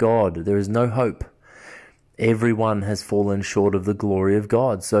without God there is no hope. Everyone has fallen short of the glory of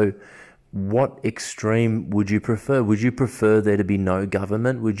God. So what extreme would you prefer? Would you prefer there to be no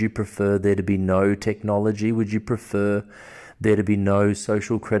government? Would you prefer there to be no technology? Would you prefer there to be no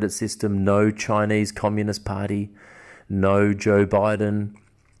social credit system, no Chinese Communist Party, no Joe Biden?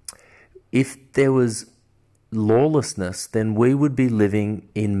 If there was lawlessness, then we would be living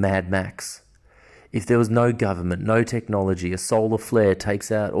in Mad Max. If there was no government, no technology, a solar flare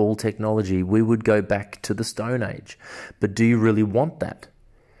takes out all technology, we would go back to the Stone Age. But do you really want that?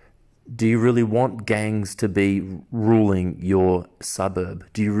 Do you really want gangs to be ruling your suburb?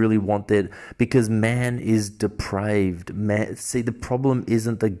 Do you really want that? Because man is depraved. See, the problem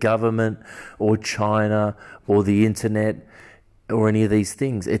isn't the government or China or the internet or any of these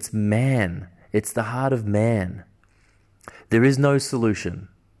things. It's man. It's the heart of man. There is no solution.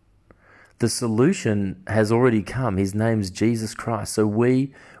 The solution has already come. His name's Jesus Christ. So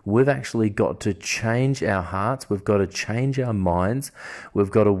we've actually got to change our hearts. We've got to change our minds. We've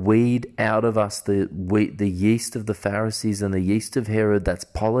got to weed out of us the yeast of the Pharisees and the yeast of Herod. That's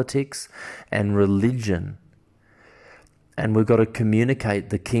politics and religion. And we've got to communicate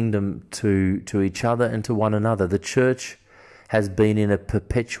the kingdom to each other and to one another. The church has been in a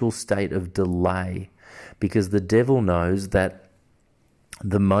perpetual state of delay because the devil knows that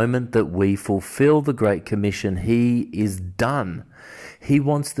the moment that we fulfill the Great Commission, he is done. He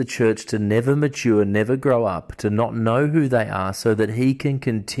wants the church to never mature, never grow up, to not know who they are so that he can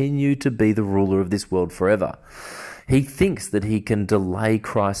continue to be the ruler of this world forever. He thinks that he can delay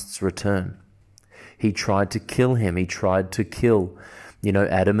Christ's return. He tried to kill him. He tried to kill,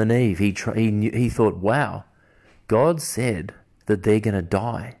 Adam and Eve. He thought, wow, God said that they're going to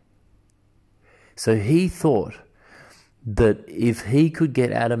die. So he thought that if he could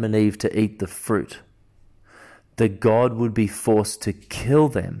get Adam and Eve to eat the fruit, that God would be forced to kill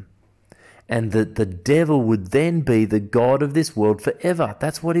them, and that the devil would then be the God of this world forever.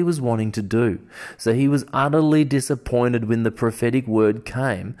 That's what he was wanting to do. So he was utterly disappointed when the prophetic word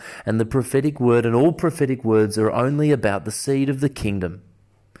came, and the prophetic word and all prophetic words are only about the seed of the kingdom.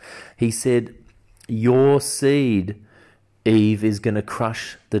 He said, your seed, Eve, is going to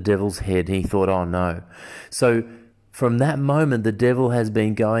crush the devil's head. And he thought, oh no. So from that moment, the devil has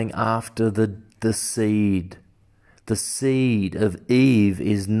been going after the seed. The seed of Eve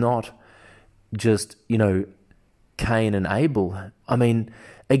is not just, Cain and Abel. I mean,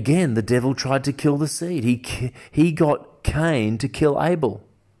 again, the devil tried to kill the seed. He got Cain to kill Abel.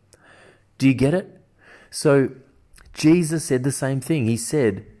 Do you get it? So Jesus said the same thing. He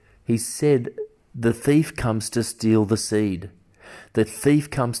said, the thief comes to steal the seed. The thief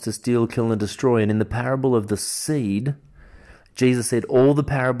comes to steal, kill, and destroy. And in the parable of the seed, Jesus said all the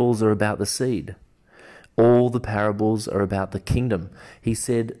parables are about the seed. All the parables are about the kingdom. He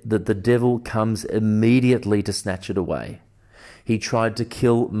said that the devil comes immediately to snatch it away. He tried to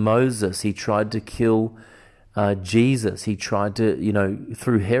kill Moses. He tried to kill Jesus. He tried to,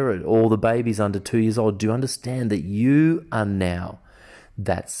 through Herod, all the babies under 2 years old. Do you understand that you are now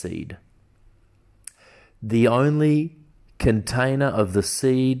that seed? The only container of the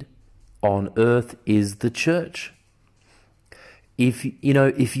seed on earth is the church.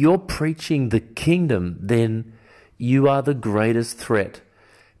 If you're preaching the kingdom, then you are the greatest threat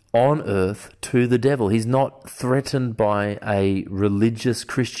on earth to the devil. He's not threatened by a religious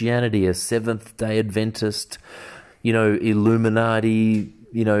Christianity, a Seventh-day Adventist, Illuminati,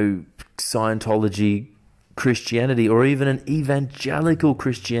 Scientology Christianity, or even an evangelical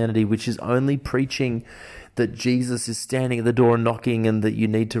Christianity, which is only preaching that Jesus is standing at the door and knocking and that you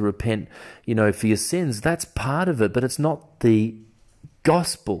need to repent, for your sins. That's part of it, but it's not the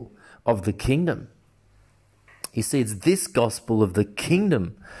gospel of the kingdom. You see, it's this gospel of the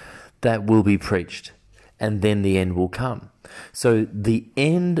kingdom that will be preached, and then the end will come. So the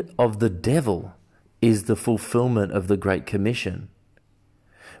end of the devil is the fulfillment of the Great Commission,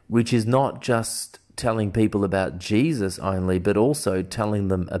 which is not just telling people about Jesus only, but also telling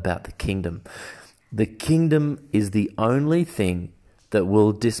them about the kingdom. The kingdom is the only thing that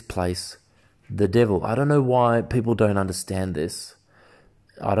will displace the devil. I don't know why people don't understand this.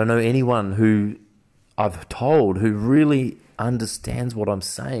 I don't know anyone who I've told who really understands what I'm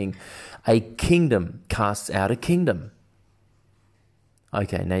saying. A kingdom casts out a kingdom.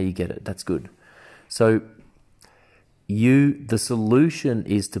 Okay, now you get it. That's good. So the solution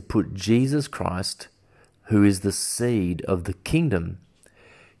is to put Jesus Christ, who is the seed of the kingdom,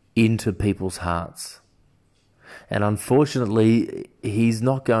 into people's hearts. And unfortunately, he's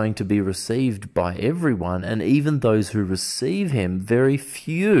not going to be received by everyone. And even those who receive him, very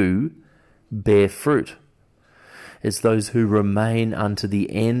few bear fruit. It's those who remain unto the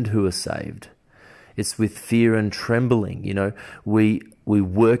end who are saved. It's with fear and trembling. We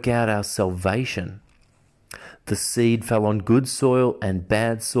work out our salvation. The seed fell on good soil and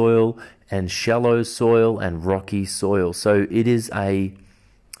bad soil and shallow soil and rocky soil. So it is a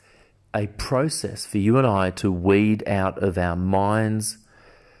process for you and I to weed out of our minds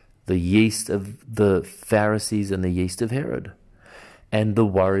the yeast of the Pharisees and the yeast of Herod and the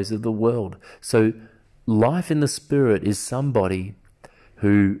worries of the world. So life in the Spirit is somebody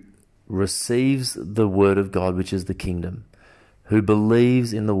who receives the Word of God, which is the kingdom, who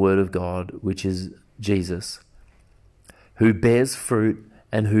believes in the Word of God, which is Jesus, who bears fruit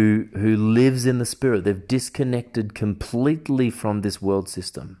and who lives in the Spirit. They've disconnected completely from this world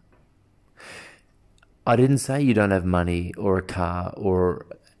system. I didn't say you don't have money or a car or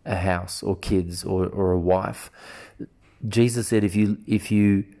a house or kids or a wife. Jesus said, if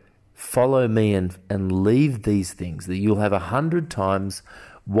you follow me and leave these things, that you'll have 100 times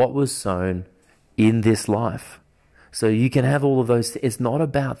what was sown in this life. So you can have all of those. It's not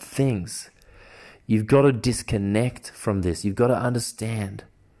about things. You've got to disconnect from this. You've got to understand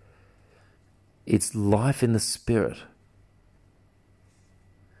it's life in the Spirit.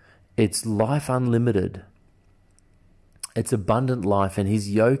 It's life unlimited. It's abundant life, and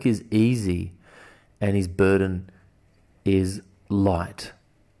his yoke is easy and his burden is light.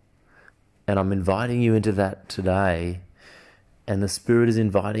 And I'm inviting you into that today, and the Spirit is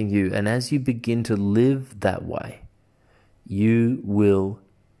inviting you. And as you begin to live that way, you will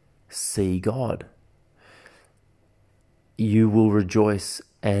see God. You will rejoice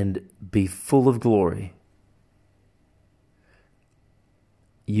and be full of glory.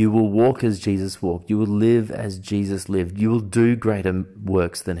 You will walk as Jesus walked. You will live as Jesus lived. You will do greater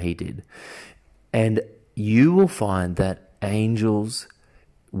works than he did. And you will find that angels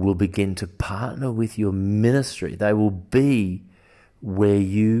will begin to partner with your ministry. They will be where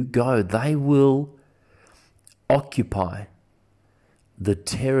you go. They will occupy the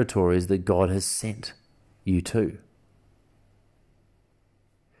territories that God has sent you to.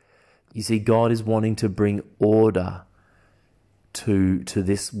 You see, God is wanting to bring order to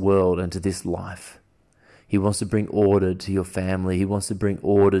this world and to this life. He wants to bring order to your family. He wants to bring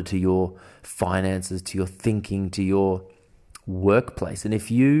order to your finances, to your thinking, to your workplace. And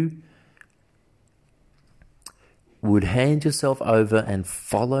if you would hand yourself over and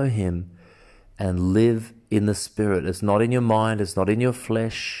follow him and live in the Spirit, it's not in your mind, it's not in your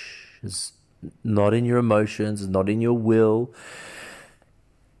flesh, it's not in your emotions, it's not in your will.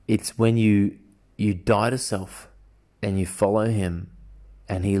 It's when you die to self and you follow him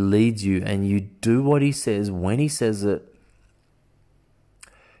and he leads you and you do what he says when he says it,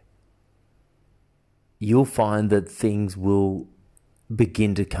 you'll find that things will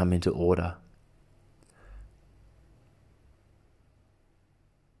begin to come into order.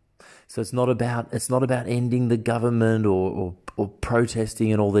 So it's not about ending the government or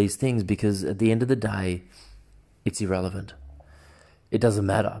protesting and all these things, because at the end of the day, it's irrelevant. It doesn't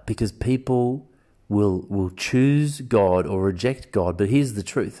matter, because people will choose God or reject God. But here's the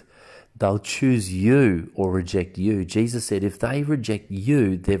truth. They'll choose you or reject you. Jesus said, if they reject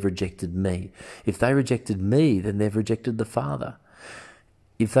you, they've rejected me. If they rejected me, then they've rejected the Father.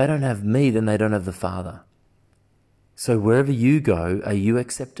 If they don't have me, then they don't have the Father. So wherever you go, are you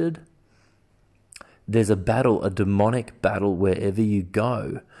accepted? There's a battle, a demonic battle wherever you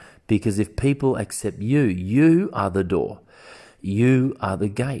go. Because if people accept you, you are the door. You are the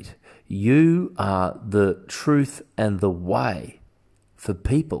gate. You are the truth and the way for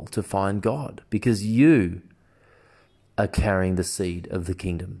people to find God, because you are carrying the seed of the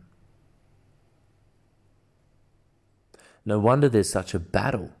kingdom. No wonder there's such a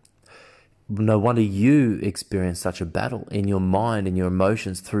battle. No wonder you experience such a battle in your mind and your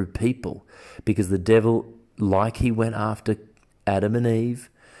emotions through people, because the devil, like he went after Adam and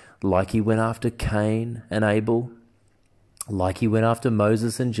Eve, like he went after Cain and Abel, like he went after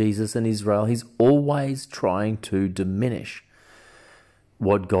Moses and Jesus and Israel, he's always trying to diminish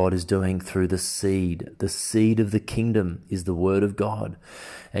what God is doing through the seed. The seed of the kingdom is the word of God.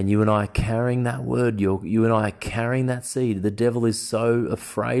 And you and I are carrying that word. You and I are carrying that seed. The devil is so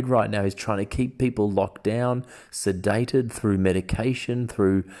afraid right now. He's trying to keep people locked down, sedated through medication,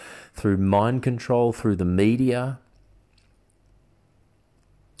 through mind control, through the media,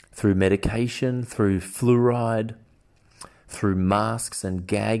 through medication, through fluoride, through masks and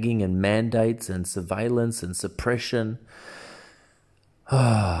gagging and mandates and surveillance and suppression.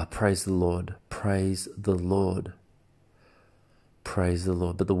 Ah, praise the Lord, praise the Lord, praise the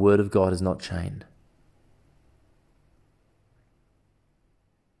Lord. But the word of God is not chained.